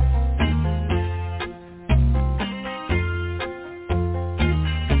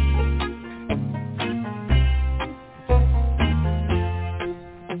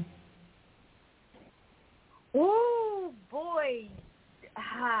 Ooh, boy.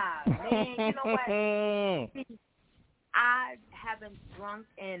 Man, you know what? I haven't drunk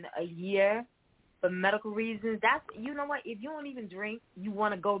in a year for medical reasons. That's, you know what? If you don't even drink, you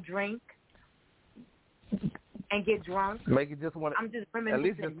want to go drink and get drunk. Make you just want to. I'm just reminiscing. At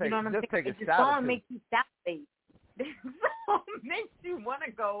least just take, you know what I'm just saying? take a The shot. song makes you salivate. The song makes you want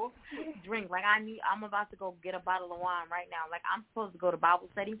to go drink. Like I'm about to go get a bottle of wine right now. Like I'm supposed to go to Bible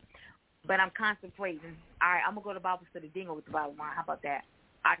study, but I'm contemplating. All right, I'm gonna go to Bible study. Then go with the bottle of wine. How about that?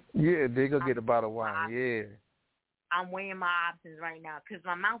 Yeah, they go get a bottle of wine. Yeah. I'm weighing my options right now because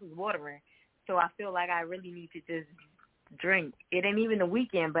my mouth is watering. So I feel like I really need to just drink. It ain't even the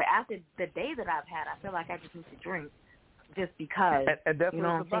weekend, but after the day that I've had, I feel like I just need to drink just because. And that's you what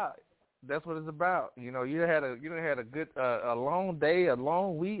know it's about. That's what it's about. You know, you had a good a long day, a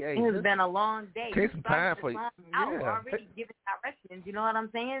long week. Hey, it's been a long day. Take some time for you. Yeah. Already giving directions. You know what I'm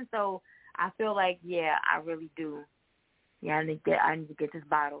saying? So I feel like, yeah, I really do. Yeah, I need to get this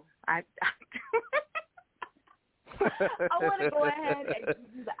bottle. I want to go ahead and give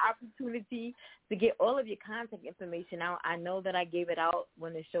you the opportunity to get all of your contact information out. I know that I gave it out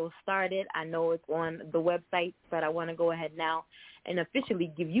when the show started. I know it's on the website, but I want to go ahead now and officially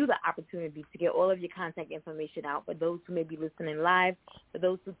give you the opportunity to get all of your contact information out for those who may be listening live, for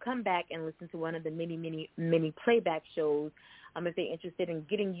those who come back and listen to one of the many playback shows. If they're interested in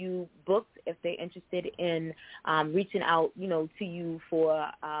getting you booked, if they're interested in reaching out, to you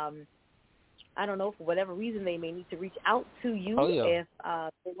for I don't know, for whatever reason they may need to reach out to you. Oh, yeah. If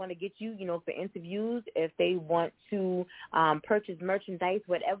they want to get you, for interviews, if they want to purchase merchandise,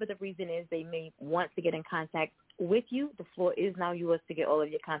 whatever the reason is, they may want to get in contact with you. The floor is now yours to get all of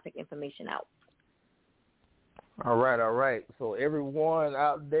your contact information out. All right. So everyone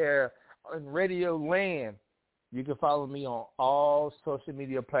out there in Radio Land, you can follow me on all social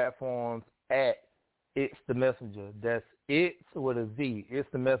media platforms at It's the Messenger. That's It's with a Z. It's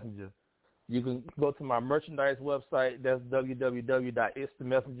the Messenger. You can go to my merchandise website. That's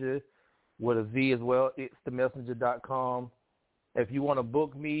www.itsthemessenger with a Z as well, itsthemessenger.com. If you want to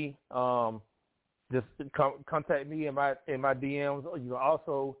book me, just contact me in my DMs. You can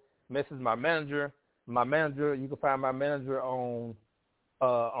also message my manager. my manager. You can find my manager on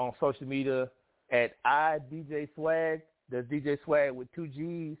social media at iDJ Swag. There's DJ Swag with 2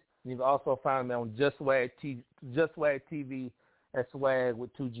 G's. You can also find me on Just Swag TV at Swag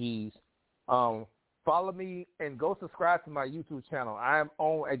with 2 G's. Follow me and go subscribe to my YouTube channel. I am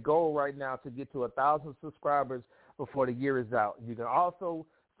on a goal right now to get to 1,000 subscribers before the year is out. You can also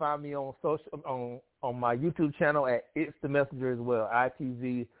find me on on my YouTube channel at It's the Messenger as well,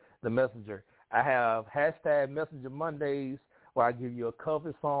 ITZ the Messenger. I have hashtag Messenger Mondays where I give you a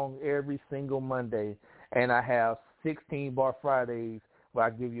cover song every single Monday, and I have 16 Bar Fridays where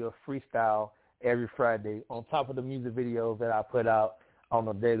I give you a freestyle every Friday on top of the music videos that I put out on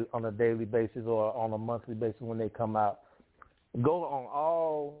a daily basis or on a monthly basis when they come out. Go on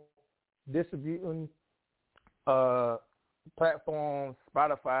all distributing platforms,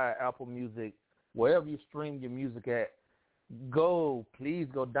 Spotify, Apple Music, wherever you stream your music at. Please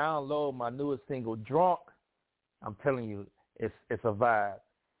go download my newest single, Drunk. I'm telling you, it's a vibe.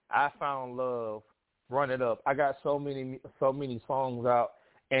 I found love. Run it up. I got so many songs out,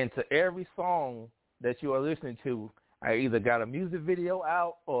 and to every song that you are listening to, I either got a music video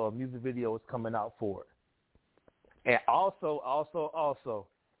out or a music video is coming out for it. And also,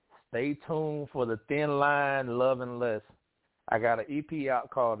 stay tuned for the Thin Line, Love and Less. I got an EP out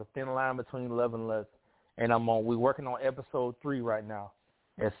called The Thin Line Between Love and Less, and we're working on episode 3 right now.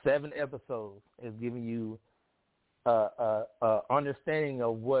 There's 7 episodes. It's giving you a understanding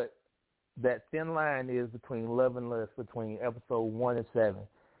of what that thin line is between love and lust between episode 1 and 7.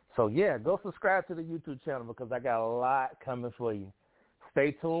 So, yeah, go subscribe to the YouTube channel because I got a lot coming for you.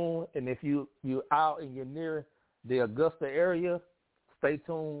 Stay tuned, and if you out and you're near the Augusta area, stay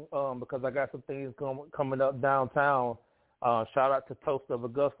tuned because I got some things coming up downtown. Shout out to Toast of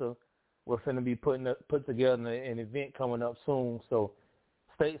Augusta. We're going to be put together an event coming up soon. So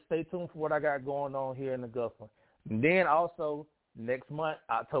stay tuned for what I got going on here in Augusta. And then also next month,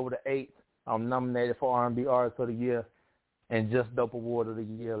 October the 8th, I'm nominated for R&B Artist of the Year and Just Dope Award of the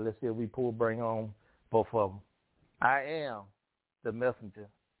Year. Let's see if we bring home both of them. I am the Messenger.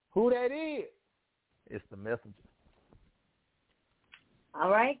 Who that is? It's the Messenger.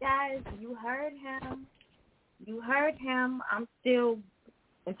 All right, guys, you heard him. I'm still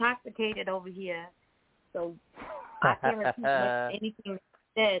intoxicated over here, so I can't repeat anything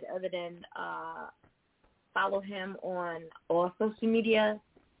said other than follow him on all social media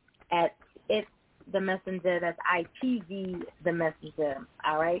at It's the Messenger. That's ITV the Messenger.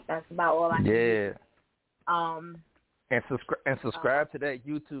 All right, that's about all I can do. And subscribe to that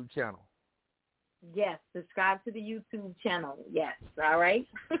YouTube channel. Yes, subscribe to the YouTube channel. Yes, all right.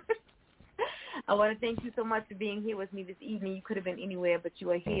 I want to thank you so much for being here with me this evening. You could have been anywhere, but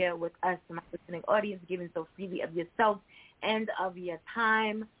you are here with us, my listening audience, giving so freely of yourself and of your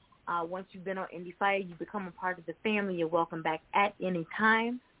time. Once you've been on Indie Fire, you become a part of the family. You're welcome back at any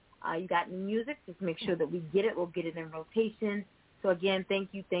time. You got new music. Just make sure that we get it. We'll get it in rotation. So, again,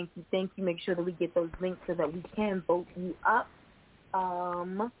 thank you. Make sure that we get those links so that we can vote you up.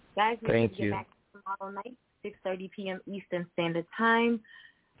 Guys, we'll get back tomorrow night, 6:30 p.m. Eastern Standard Time.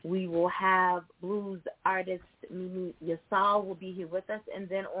 We will have blues artist Mimi Yasal will be here with us. And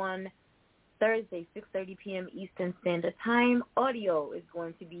then on Thursday, 6:30 p.m. Eastern Standard Time, Audio is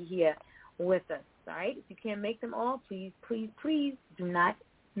going to be here with us. All right? If you can't make them all, please, please, please do not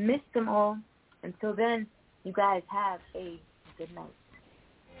miss them all. Until then, you guys have a good night.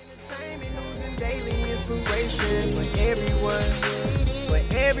 Entertainment, news, and daily inspiration for everyone.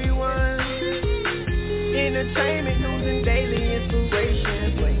 Entertainment, news, and daily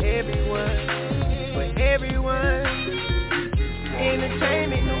inspiration for everyone.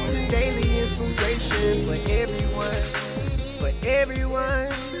 Entertainment, news, and daily inspiration for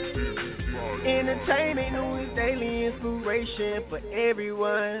everyone. Entertainment, news, daily inspiration for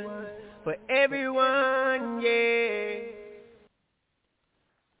everyone, yeah.